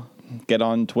still get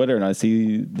on Twitter and I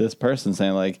see this person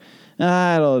saying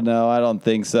I don't know, I don't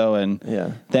think so. And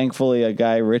thankfully a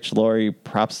guy, Rich Laurie,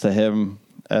 props to him.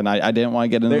 And I didn't want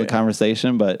to get into the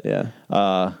conversation, but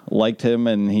liked him.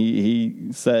 And he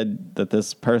said that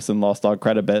this person lost all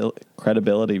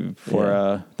credibility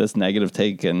for this negative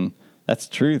take. And that's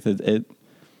the truth.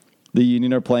 The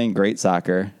Union are playing great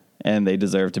soccer, and they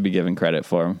deserve to be given credit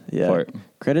for it.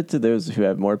 Credit to those who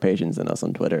have more patience than us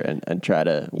on Twitter and try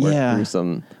to work through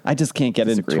some. I just can't get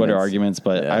into Twitter arguments,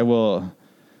 but I will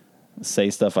say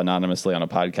stuff anonymously on a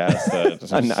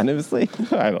podcast. Anonymously?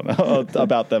 I don't know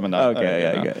about them enough.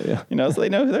 Okay, so they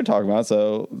know who they're talking about,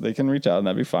 so they can reach out, and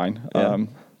that'd be fine. Yeah.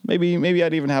 Maybe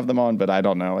I'd even have them on, but I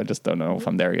don't know. I just don't know if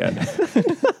I'm there yet.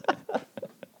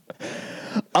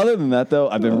 Other than that, though,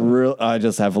 I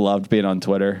just have loved being on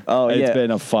Twitter. Oh, it's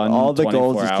been a fun. All the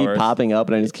goals just keep popping up,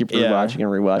 and I just keep rewatching and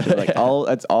rewatching.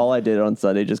 That's all I did on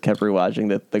Sunday. Just kept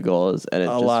rewatching the goals, and it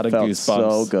a lot of goosebumps.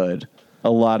 So good. a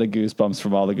lot of goosebumps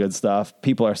from all the good stuff.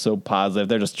 People are so positive.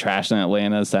 They're just trashing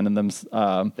Atlanta, sending them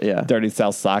Dirty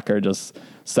South Soccer, just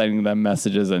sending them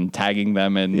messages and tagging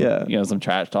them in some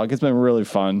trash talk. It's been really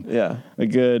fun. Yeah. A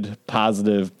good,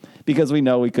 positive, because we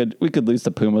know we could lose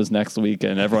to Pumas next week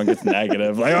and everyone gets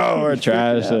negative. Like, oh, we're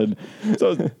trash. Yeah. And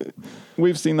so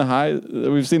we've seen the highs,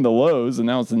 we've seen the lows, and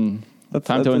now it's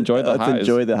time to enjoy the highs. Let's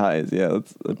enjoy the highs. Yeah,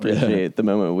 let's appreciate the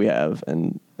moment we have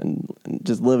and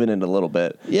just live in it a little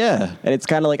bit. Yeah. And it's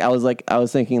kind of like I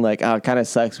was thinking like, oh, it kind of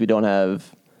sucks we don't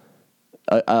have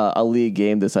a league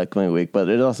game this upcoming week, but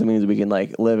it also means we can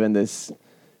like live in this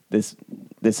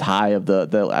high of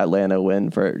the Atlanta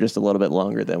win for just a little bit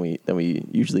longer than we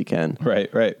usually can.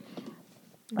 Right.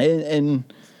 And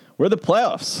we're the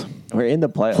playoffs. We're in the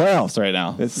playoffs right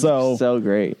now. It's so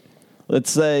great. Let's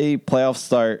say playoffs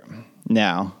start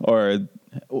now, or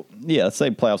let's say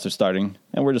playoffs are starting,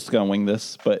 and we're just going to wing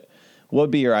this. But what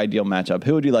would be your ideal matchup?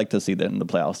 Who would you like to see in the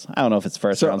playoffs? I don't know if it's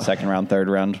first round, second round, third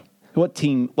round. What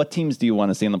teams do you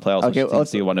want to see in the playoffs? Okay, what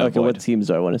teams do you want to avoid? What teams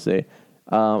do I want to see?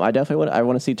 I definitely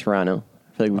want to see Toronto.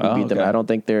 I feel like we can beat them. I don't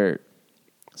think they're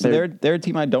a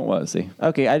team I don't want to see.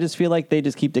 Okay, I just feel like they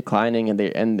just keep declining,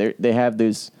 and they have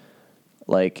those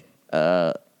like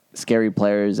scary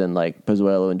players and like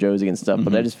Pozuelo and Josie and stuff,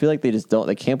 but I just feel like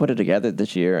they can't put it together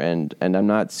this year, and I'm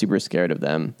not super scared of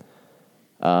them.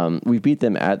 We beat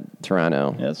them at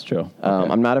Toronto. Yeah, that's true.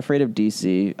 Okay. I'm not afraid of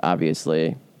DC,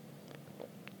 obviously.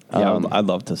 Yeah, I'd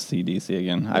love to see DC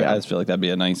again. I just feel like that'd be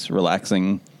a nice,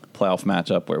 relaxing playoff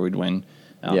matchup where we'd win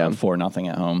 4-0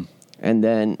 at home. And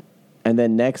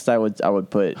then next I would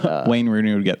put Wayne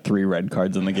Rooney would get 3 red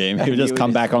cards in the game. He would just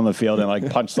come back on the field and like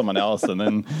punch someone else and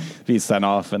then be sent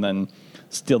off and then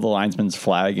steal the linesman's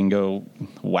flag and go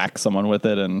whack someone with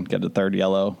it and get a 3rd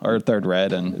yellow or 3rd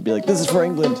red and be like, "This is for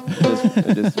England."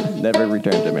 just never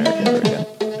return to America ever again.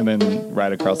 And then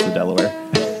ride across the Delaware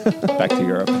back to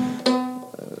Europe.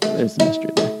 There's some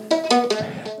mystery there.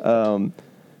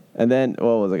 And then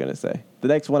what was I going to say? The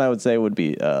next one I would say would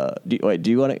be, do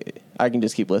you want to, I can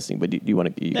just keep listening, but do you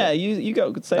want to? You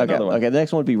go. Say another one. Okay, the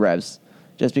next one would be Revs.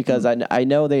 Just because I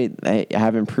know they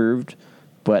have improved,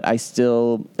 but I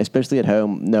still, especially at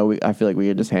home, I feel like we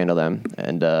could just handle them.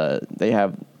 And they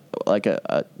have like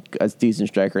a decent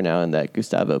striker now in that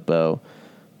Gustavo Bo.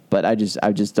 But I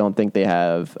just don't think they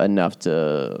have enough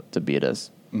to beat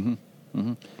us. Mm-hmm.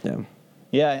 Mm-hmm. Yeah.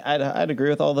 Yeah, I'd agree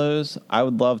with all those. I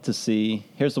would love to see.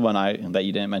 Here's the one that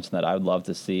you didn't mention that I would love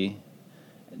to see: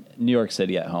 New York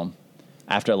City at home.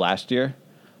 After last year,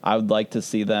 I would like to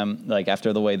see them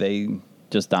after the way they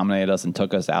just dominated us and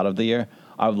took us out of the year.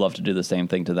 I would love to do the same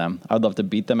thing to them. I would love to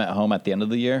beat them at home at the end of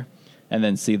the year, and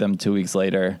then see them 2 weeks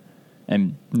later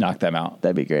and knock them out.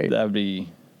 That'd be great. That would be.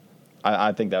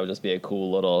 I think that would just be a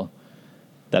cool little.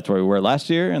 That's where we were last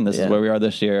year, and this is where we are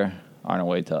this year on our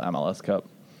way to MLS Cup.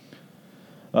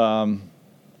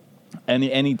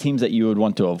 Any teams that you would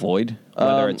want to avoid,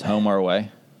 whether it's home or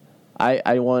away?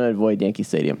 I want to avoid Yankee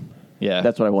Stadium. Yeah,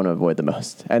 that's what I want to avoid the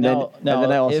most. And then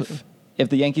I also, if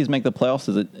the Yankees make the playoffs,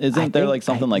 isn't there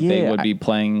something they would be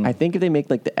playing? I think if they make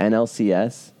the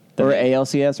NLCS or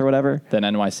ALCS or whatever, then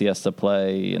NYCS to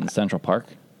play in Central Park.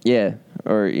 Yeah,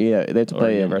 they have to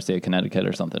play University of Connecticut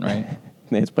or something, right?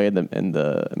 They just played them in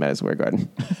the Madison Square Garden.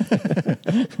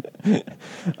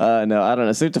 No, I don't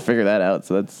know. So we have to figure that out.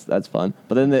 So that's fun.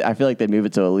 But then I feel like they move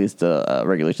it to at least a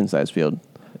regulation size field.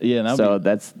 Yeah. So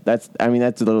that's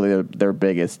literally their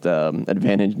biggest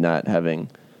advantage, not having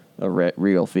a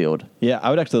real field. Yeah, I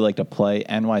would actually like to play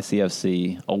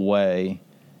NYCFC away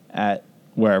at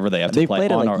wherever they have to play.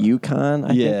 They played at UConn.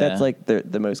 I think that's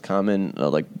the most common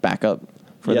backup.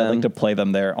 For them. I'd like to play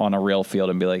them there on a real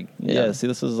field and be like, see,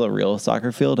 this is a real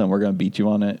soccer field, and we're going to beat you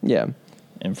on it. Yeah,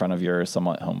 in front of your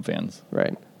somewhat home fans.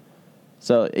 Right.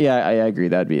 So I agree.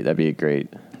 That'd be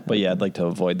great. But I'd like to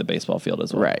avoid the baseball field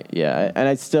as well. Right. Yeah, and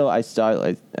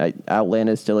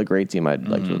Atlanta is still a great team. I'd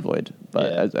like to avoid,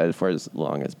 but as for as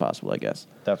long as possible, I guess.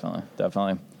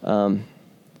 Definitely.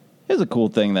 Here's a cool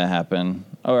thing that happened,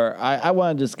 or I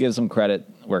want to just give some credit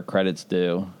where credit's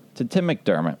due to Tim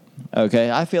McDermott. Okay,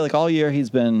 I feel like all year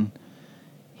he's been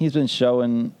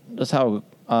showing just how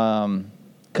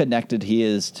connected he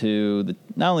is to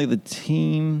not only the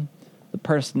team, the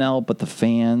personnel, but the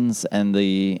fans and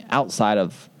the outside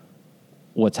of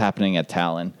what's happening at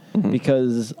Talon. Mm-hmm.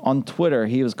 Because on Twitter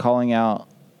he was calling out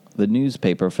the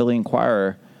newspaper Philly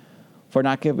Inquirer for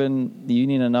not giving the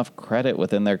Union enough credit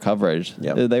within their coverage.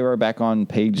 Yep. They were back on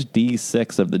page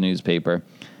D6 of the newspaper.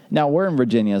 Now we're in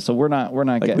Virginia, so we're not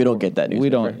getting. We don't get that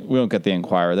newspaper. We don't get the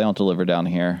Inquirer. They don't deliver down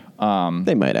here.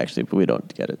 They might actually, but we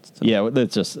don't get it. So. Yeah,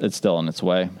 it's still on its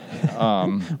way.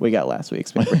 We got last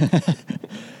week's paper.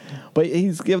 But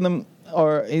he's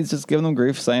just giving them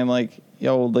grief, saying like,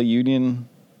 "Yo, the Union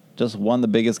just won the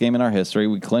biggest game in our history.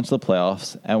 We clinched the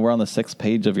playoffs, and we're on the 6th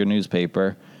page of your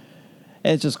newspaper."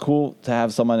 And it's just cool to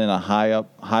have someone in a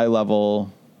high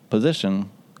level position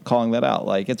calling that out.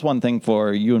 Like, it's one thing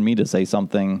for you and me to say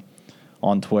something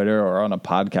on Twitter or on a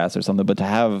podcast or something, but to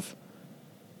have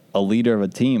a leader of a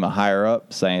team, a higher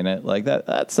up, saying it like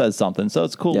that says something. So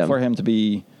it's cool for him to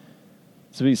be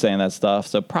saying that stuff.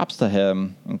 So props to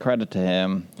him and credit to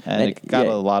him. And it got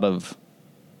a lot of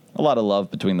love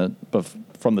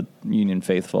from the Union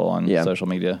faithful on social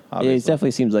media. Obviously. Yeah, he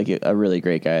definitely seems like a really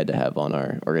great guy to have on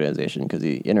our organization because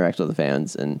he interacts with the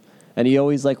fans and he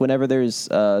always, like, whenever there's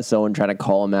someone trying to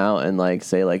call him out and like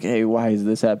say like, "Hey, why is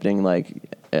this happening?"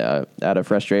 Like out of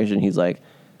frustration, he's like,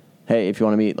 "Hey, if you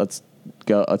want to meet, let's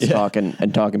go. Let's talk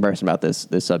and talk in person about this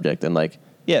subject." And like,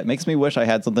 yeah, it makes me wish I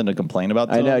had something to complain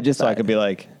about. I know, just so I could be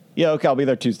like, "Yeah, okay, I'll be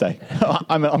there Tuesday.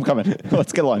 I'm coming.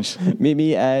 Let's get lunch. Meet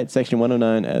me at section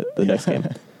 109 at the next game."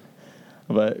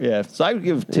 But yeah, so I would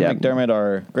give Tim McDermott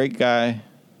our Great Guy,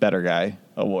 Better Guy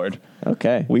award.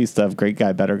 Okay, we used to have Great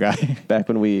Guy, Better Guy back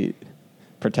when we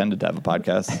pretended to have a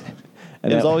podcast.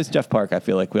 And it was always Jeff Park. I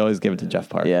feel like we always give it to Jeff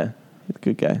Park. Yeah,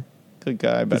 good guy. Good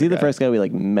guy. Is he the first guy we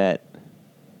like met?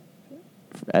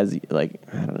 As like,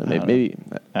 I don't know, maybe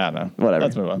I don't know. Whatever.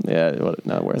 Let's move on. Yeah,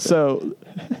 not worth it. So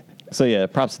yeah,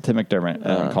 props to Tim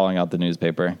McDermott calling out the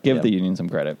newspaper. Give the Union some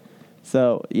credit.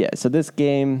 So this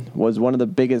game was one of the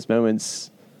biggest moments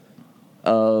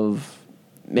of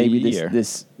maybe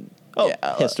this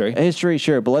history. History,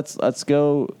 sure, but let's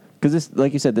go because this,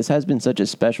 like you said, this has been such a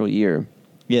special year.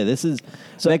 Yeah, this is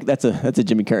that's a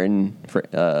Jimmy Curtin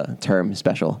term,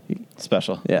 special.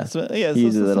 Yeah, he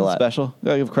uses it a lot. Special.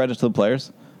 Gotta give credit to the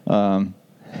players,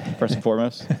 first and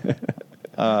foremost.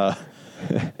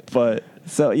 But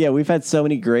so yeah, we've had so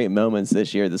many great moments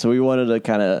this year. So we wanted to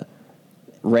kind of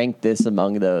rank this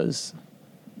among those.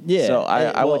 Yeah. So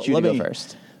I want you to go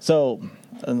first. So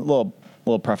a little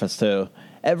preface too.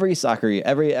 Every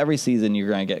season you're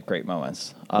going to get great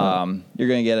moments. You're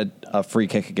going to get a free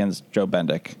kick against Joe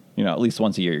Bendick. At least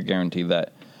once a year, you're guaranteed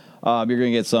that. You're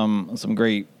going to get some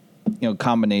great,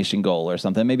 combination goal or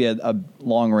something. Maybe a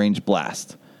long range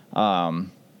blast.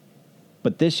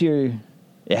 But this year,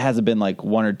 it hasn't been like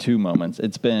one or two moments.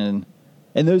 It's been,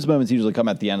 and those moments usually come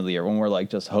at the end of the year when we're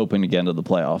like just hoping to get into the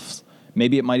playoffs.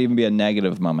 Maybe it might even be a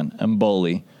negative moment.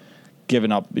 Mboli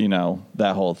giving up,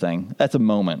 that whole thing. That's a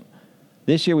moment.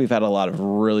 This year, we've had a lot of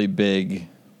really big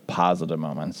positive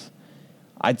moments.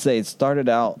 I'd say it started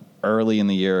out early in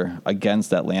the year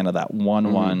against Atlanta, that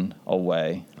 1-1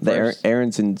 away.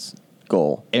 Aronson's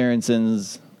goal.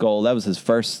 That was his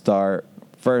first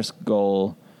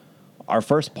goal. Our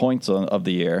first points of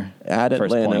the year. At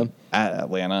Atlanta.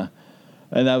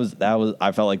 And that was.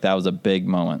 I felt like that was a big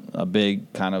moment. A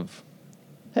big kind of,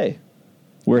 hey,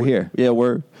 we're here. Yeah,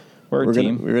 we're a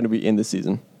team. We're going to be in this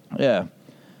season. Yeah.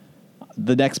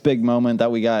 The next big moment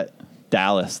that we got,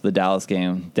 the Dallas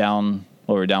game,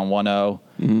 we were down 1-0,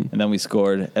 and then we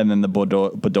scored, and then the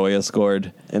Bedoya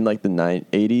scored. In like the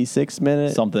 86th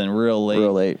minute? Something real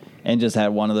late. And just had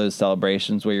one of those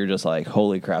celebrations where you're just like,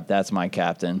 holy crap, that's my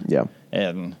captain. Yeah.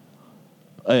 And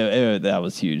that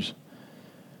was huge.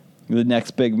 The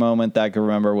next big moment that I can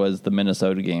remember was the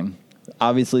Minnesota game.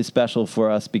 Obviously special for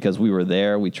us because we were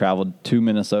there. We traveled to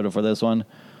Minnesota for this one.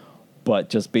 But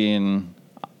just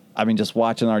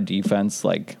watching our defense,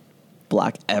 like,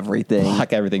 block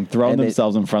everything, throwing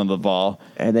themselves in front of the ball,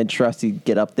 and then Trusty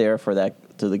get up there for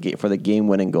the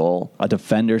game-winning goal. A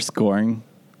defender scoring,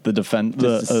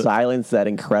 silence that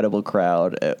incredible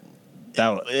crowd.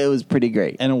 It was pretty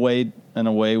great. And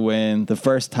away win. The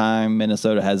first time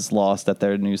Minnesota has lost at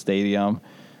their new stadium,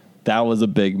 that was a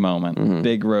big moment. Mm-hmm.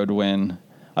 Big road win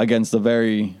against a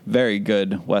very, very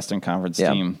good Western Conference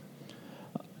team.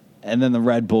 And then the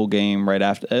Red Bull game right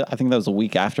after. I think that was a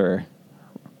week after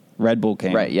Red Bull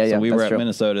came. Right, yeah, so we were at true.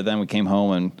 Minnesota. Then we came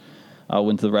home and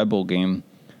went to the Red Bull game.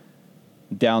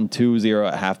 Down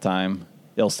 2-0 at halftime.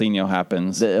 Ilsinho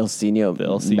happens. The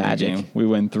Ilsinho magic. Game. We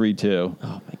win 3-2. Oh,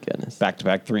 my goodness.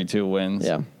 Back-to-back 3-2 wins.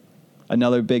 Yeah.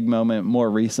 Another big moment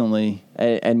more recently.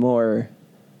 And more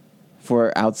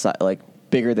for outside, like,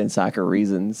 bigger than soccer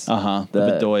reasons. The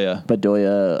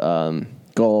Bedoya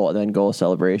goal, and then goal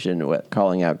celebration,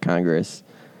 calling out Congress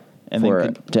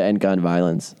to end gun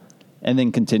violence. And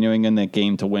then continuing in that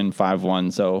game to win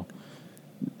 5-1. So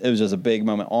it was just a big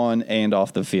moment on and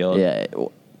off the field. Yeah,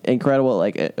 incredible.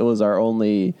 Like, it was our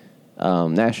only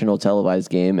national televised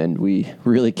game, and we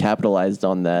really capitalized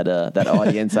on that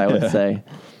audience, I would say.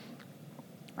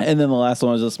 And then the last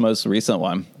one was this most recent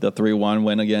one, the 3-1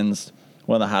 win against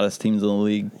one of the hottest teams in the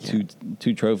league. Yeah.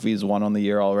 Two trophies, one on the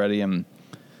year already, and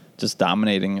just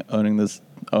dominating, owning this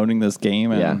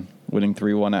game and winning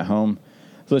 3-1 at home.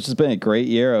 So it's just been a great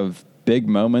year of big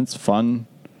moments, fun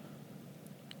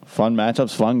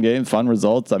matchups, fun games, fun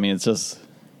results. I mean, it's just,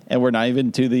 and we're not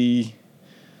even to the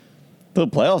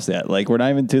playoffs yet. Like, we're not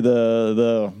even to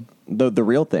the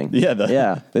real thing.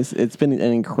 Yeah. It's been an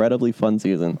incredibly fun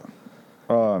season.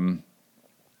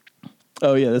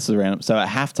 Oh yeah, this is random. So at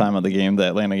halftime of the game, the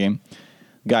Atlanta game,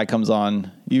 guy comes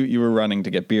on. You were running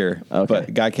to get beer,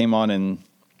 but guy came on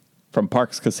from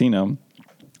Parks Casino,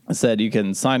 said you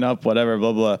can sign up, whatever,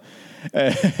 blah blah,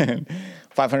 and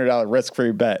 $500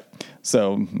 risk-free bet.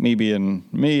 So me being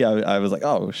me, I was like,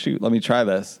 oh shoot, let me try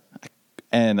this,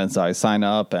 and then so I sign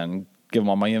up and give him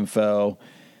all my info,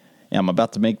 and I'm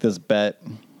about to make this bet,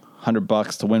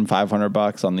 $100 to win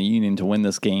 $500 on the Union to win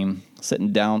this game.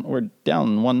 Sitting down, we're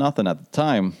down 1-0 at the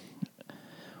time,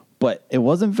 but it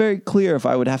wasn't very clear if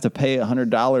I would have to pay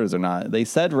 $100 or not. They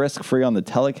said risk-free on the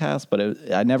telecast, but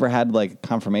I never had like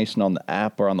confirmation on the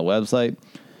app or on the website,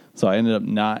 so I ended up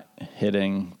not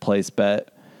hitting place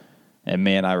bet, and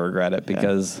man, I regret it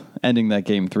because ending that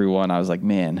game 3-1, I was like,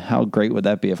 man, how great would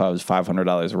that be if I was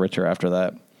 $500 richer after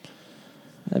that?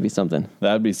 That'd be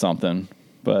something.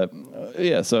 But,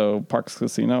 so Parks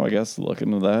Casino, I guess, look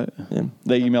into that. Yeah.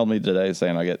 They emailed me today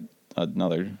saying I get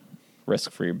another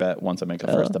risk-free bet once I make a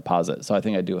first deposit. So I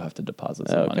think I do have to deposit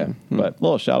some money. But a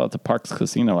little shout-out to Parks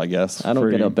Casino, I guess. I don't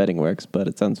get how betting works, but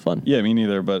it sounds fun. Yeah, me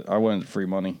neither, but I wanted free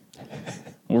money.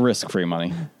 Risk-free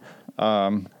money.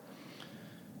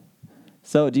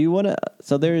 So do you want to?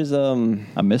 So there's a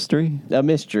mystery. A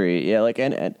mystery, yeah. Like,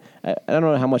 and I don't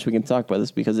know how much we can talk about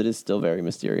this because it is still very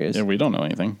mysterious. Yeah, we don't know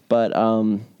anything. But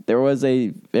there was a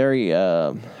very,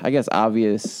 I guess,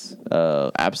 obvious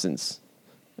absence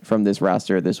from this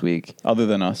roster this week. Other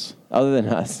than us,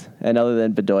 and other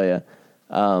than Bedoya,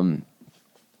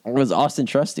 it was Austin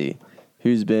Trusty,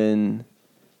 who's been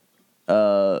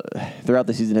throughout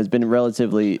the season has been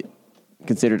relatively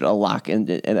considered a lock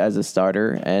as a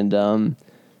starter, and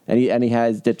he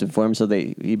has dipped in form. So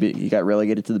he got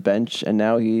relegated to the bench, and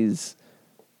now he's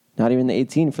not even in the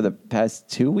 18 for the past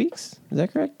 2 weeks. Is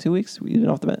that correct? 2 weeks? He's been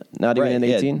off the bench. Not even in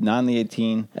the 18. Not in the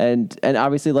 18. And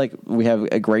obviously, like, we have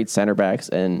a great center backs,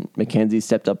 and McKenzie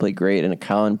stepped up, played great, and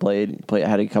Colin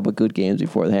had a couple of good games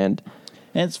beforehand.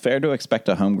 And it's fair to expect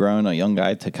a young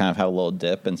guy to kind of have a little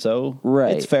dip, and so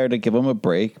it's fair to give him a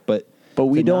break, but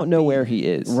we don't know where he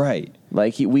is. Right.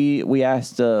 Like we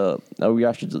asked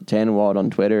Tannenwald on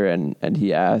Twitter, and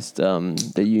he asked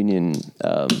the Union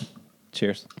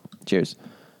cheers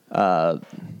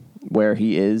where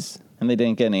he is, and they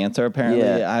didn't get an answer apparently.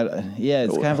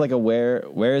 It's kind of like a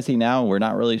where is he now? We're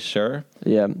not really sure.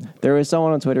 Yeah, there was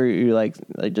someone on Twitter who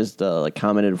just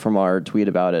commented from our tweet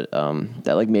about it,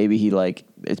 that like maybe he's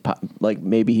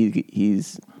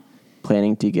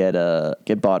planning to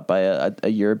get bought by a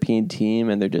European team,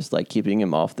 and they're just like keeping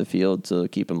him off the field to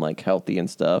keep him like healthy and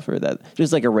stuff, or that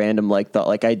just like a random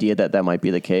thought, idea that might be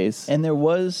the case. And there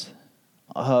was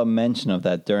a mention of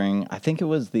that during, I think it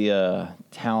was the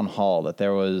town hall, that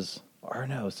there was, or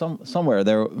no, somewhere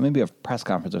there, maybe a press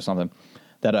conference or something,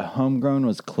 that a homegrown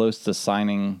was close to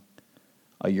signing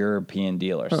a European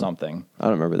deal or something. I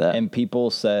don't remember that. And people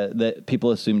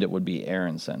assumed it would be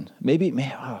Aronson. Maybe it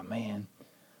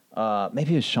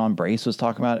was Sean Brace was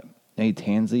talking about it. Maybe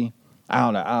Tansy.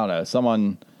 I don't know.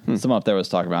 Someone up there was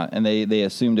talking about it, and they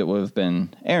assumed it would have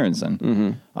been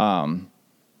Aronson,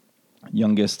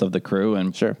 youngest of the crew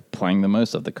and playing the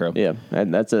most of the crew. Yeah,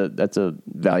 and that's a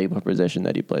valuable position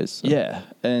that he plays. So. Yeah,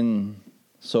 and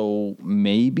so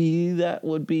maybe that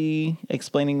would be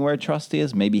explaining where Trusty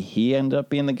is. Maybe he ended up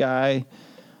being the guy.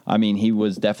 I mean, he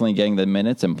was definitely getting the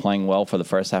minutes and playing well for the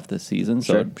first half of the season.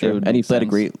 So sure. And he played a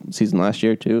great season last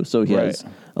year too. So he has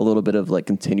a little bit of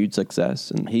continued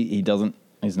success. And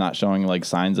he's not showing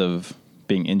signs of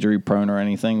being injury prone or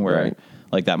anything where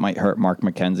that might hurt Mark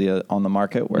McKenzie on the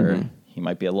market, where he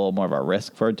might be a little more of a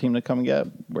risk for a team to come and get.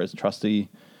 Whereas Trusty,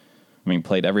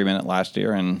 played every minute last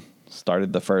year and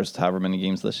started the first however many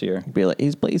games this year.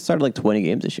 He started 20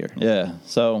 games this year. Yeah.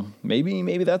 So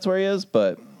maybe that's where he is,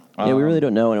 but. Yeah, we really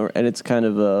don't know, and it's kind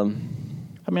of...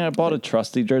 I bought a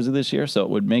Trusty jersey this year, so it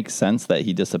would make sense that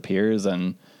he disappears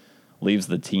and leaves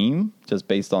the team just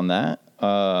based on that.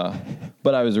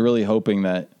 But I was really hoping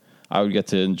that I would get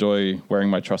to enjoy wearing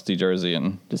my Trusty jersey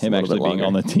and just him actually being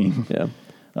on the team. Yeah.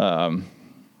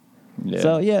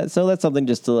 So that's something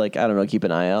just to, keep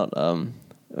an eye out.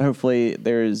 Hopefully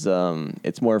there's...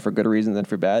 it's more for good reason than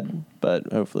for bad,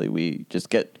 but hopefully we just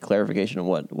get clarification on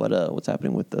what's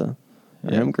happening with the...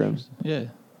 homegrowns. Yeah,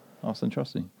 Austin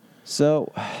Trusty.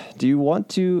 So, do you want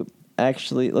to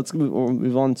actually let's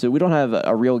move on to? We don't have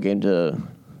a real game to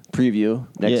preview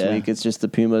next week. It's just the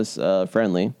Pumas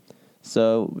friendly.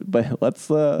 So, but let's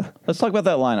talk about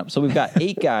that lineup. So we've got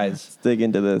 8 guys. Let's dig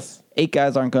into this. 8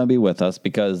 guys aren't going to be with us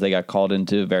because they got called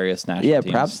into various national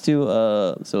teams. Props to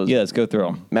let's go through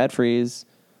them. Matt Freese,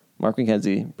 Mark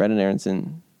McKenzie, Brendan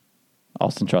Aronson,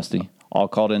 Austin Trusty, all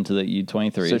called into the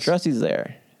U23s. So Trusty's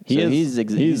there. He's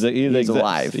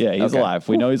alive. Yeah, he's alive.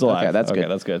 We know he's alive. Okay, that's good.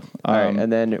 That's good. All right,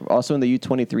 and then also in the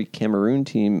U23 Cameroon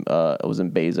team was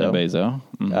in Bezo.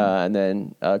 Mm-hmm. And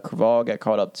then Craval got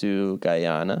called up to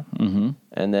Guyana. Mm-hmm.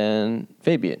 And then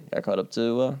Fabian got called up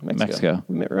to Mexico.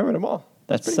 Remember them all.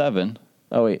 That's 7.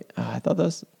 Oh, wait. I thought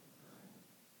those...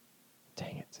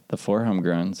 Dang it. The 4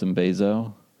 homegrowns in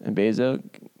Bezo. And Bezo,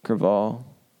 Craval,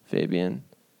 Fabian.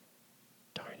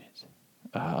 Darn it.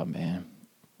 Oh, man.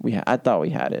 I thought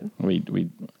we had it.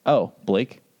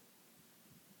 Blake.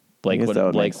 Blake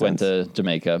went to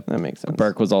Jamaica. That makes sense.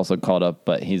 Burke was also called up,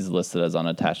 but he's listed as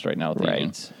unattached right now with the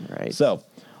Union. Right. So,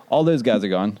 all those guys are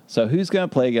gone. So, who's going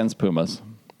to play against Pumas?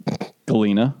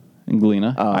 Galena.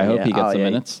 I hope he gets some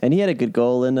minutes. And he had a good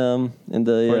goal in the...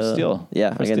 For Steel.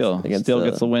 Yeah. For Steel. Steel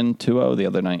gets the win 2-0 the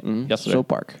other night. Yesterday. Show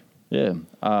Park. Yeah.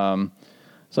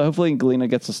 So hopefully Galena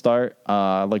gets a start.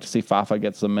 I'd like to see Fafa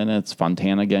get some minutes.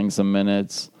 Fontana getting some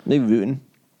minutes. Maybe Wooten.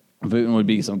 Wooten would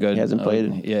be some good. He hasn't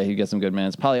played. Yeah, he'd get some good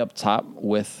minutes. Probably up top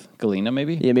with Galena,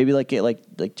 maybe. Yeah, maybe get like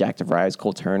Jack DeVries,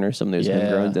 Cole Turner, some of those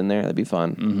homegrowns in there. That'd be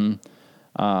fun.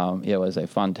 Mm-hmm. Was a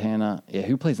Fontana. Yeah,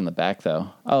 who plays in the back though?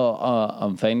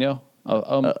 Ofemio.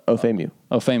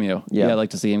 Ofemio. Yeah, I'd like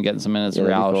to see him getting some minutes.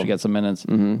 Real should get some minutes.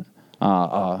 Mm-hmm.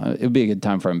 It would be a good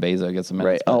time for Mbezo to get some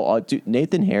minutes. Right. Dude,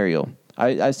 Nathan Harriel.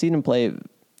 I've seen him play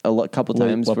couple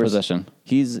times. What position?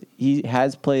 He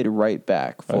has played right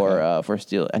back for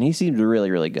Steel, and he seemed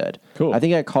really, really good. Cool. I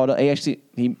think I called up.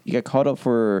 He got called up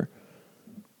for,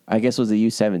 I guess it was the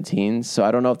U17. So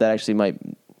I don't know if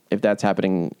that's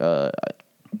happening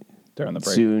during the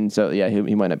break soon. So yeah,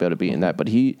 he might not be able to be in that, but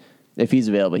if he's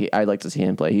available, I'd like to see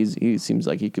him play. He seems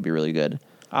like he could be really good.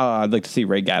 I'd like to see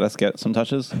Ray Gaddis get some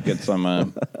touches, get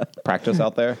some practice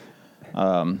out there.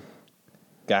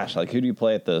 Gosh, who do you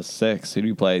play at the 6? Who do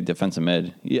you play defensive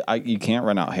mid? You can't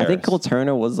run out Harris. I think Cole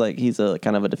Turner was he's a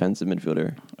kind of a defensive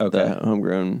midfielder. Okay.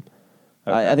 Homegrown.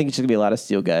 Okay. I think it's just going to be a lot of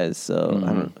Steel guys, so I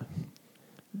don't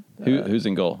know. Who's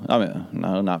in goal? I mean,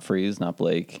 no, not Freeze, not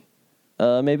Blake.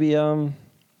 Maybe Todd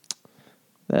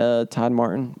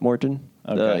Morton,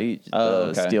 okay.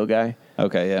 the Steel guy.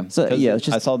 Okay, yeah. So yeah,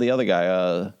 I saw the other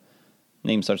guy.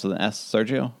 Name starts with an S.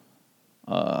 Sergio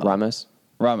Ramos.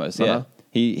 Ramos, yeah. Uh-huh.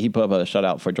 He put up a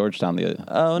shutout for Georgetown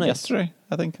nice. yesterday,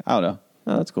 I think. I don't know.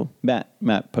 Oh, that's cool.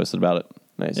 Matt posted about it.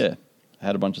 Nice. Yeah,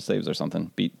 had a bunch of saves or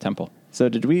something. Beat Temple. So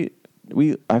did we?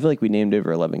 I feel like we named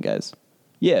over 11 guys.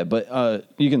 Yeah, but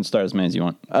you can start as many as you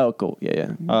want. Oh, cool.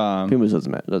 Yeah. Pumas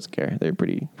doesn't care. They're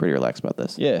pretty relaxed about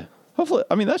this. Yeah. Hopefully,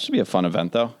 I mean that should be a fun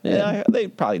event though. Yeah, they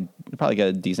probably get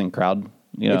a decent crowd.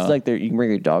 It's like you can bring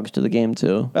your dogs to the game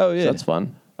too. Oh yeah, so that's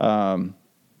fun.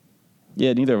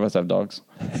 Yeah, neither of us have dogs.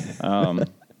 I'm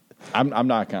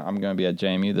not. I'm going to be at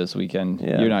JMU this weekend.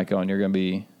 Yeah. You're not going. You're going to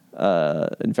be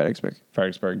in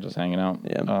Fredericksburg. Just hanging out.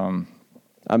 Yeah.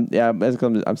 I'm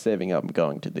saving up. I'm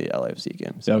going to the LAFC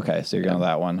game. So. Okay, so you're going to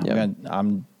that one. Yeah.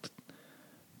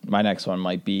 My next one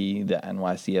might be the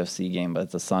NYCFC game, but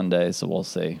it's a Sunday, so we'll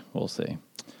see.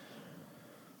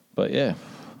 But yeah,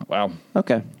 wow.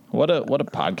 Okay. What a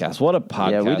podcast. What a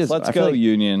podcast. Yeah, Let's go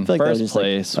Union. First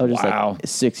place. Wow.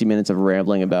 60 minutes of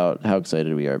rambling about how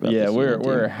excited we are about this. Yeah,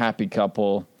 we're a happy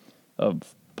couple of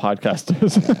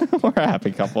podcasters. We're a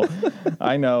happy couple.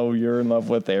 I know you're in love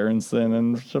with Aronson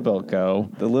and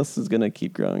Shabilko. The list is going to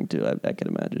keep growing too, I can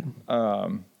imagine.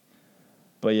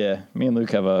 But yeah, me and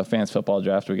Luke have a fans football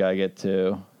draft we got to get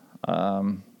to.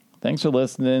 Thanks for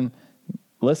listening.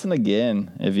 Listen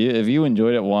again. If you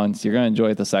enjoyed it once, you're going to enjoy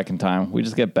it the second time. We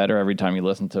just get better every time you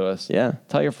listen to us. Yeah.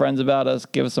 Tell your friends about us.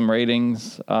 Give us some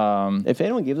ratings. If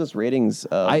anyone gives us ratings...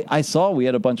 I saw we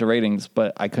had a bunch of ratings,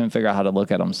 but I couldn't figure out how to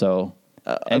look at them. So,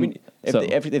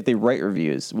 if they write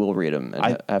reviews, we'll read them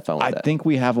and have fun with that. I think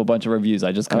we have a bunch of reviews.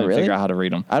 I just couldn't figure out how to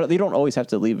read them. You don't always have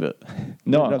to leave it.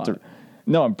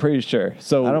 No, I'm pretty sure.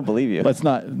 So I don't believe you. Let's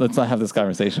not have this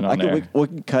conversation on there. We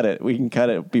can cut it. We can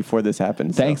cut it before this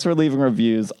happens. Thanks for leaving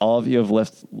reviews. All of you have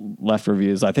left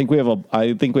reviews. I think we have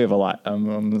a lot.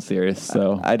 I'm serious.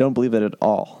 So I don't believe it at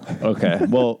all. Okay.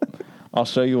 Well, I'll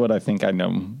show you what I think I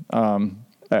know. All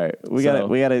right. We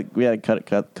gotta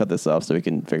cut this off so we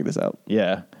can figure this out.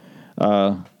 Yeah.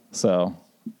 So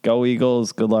Go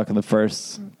Eagles. Good luck in the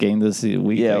first game this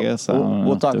week, I guess.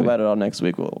 We'll talk about it all next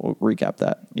week. We'll recap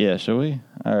that. Yeah, should we?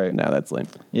 All right. No, that's lame.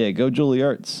 Yeah, go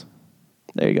Juilliards.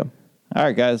 There you go. All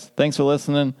right, guys. Thanks for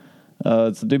listening.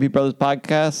 It's the Doobie Brothers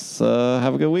Podcast.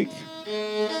 Have a good week.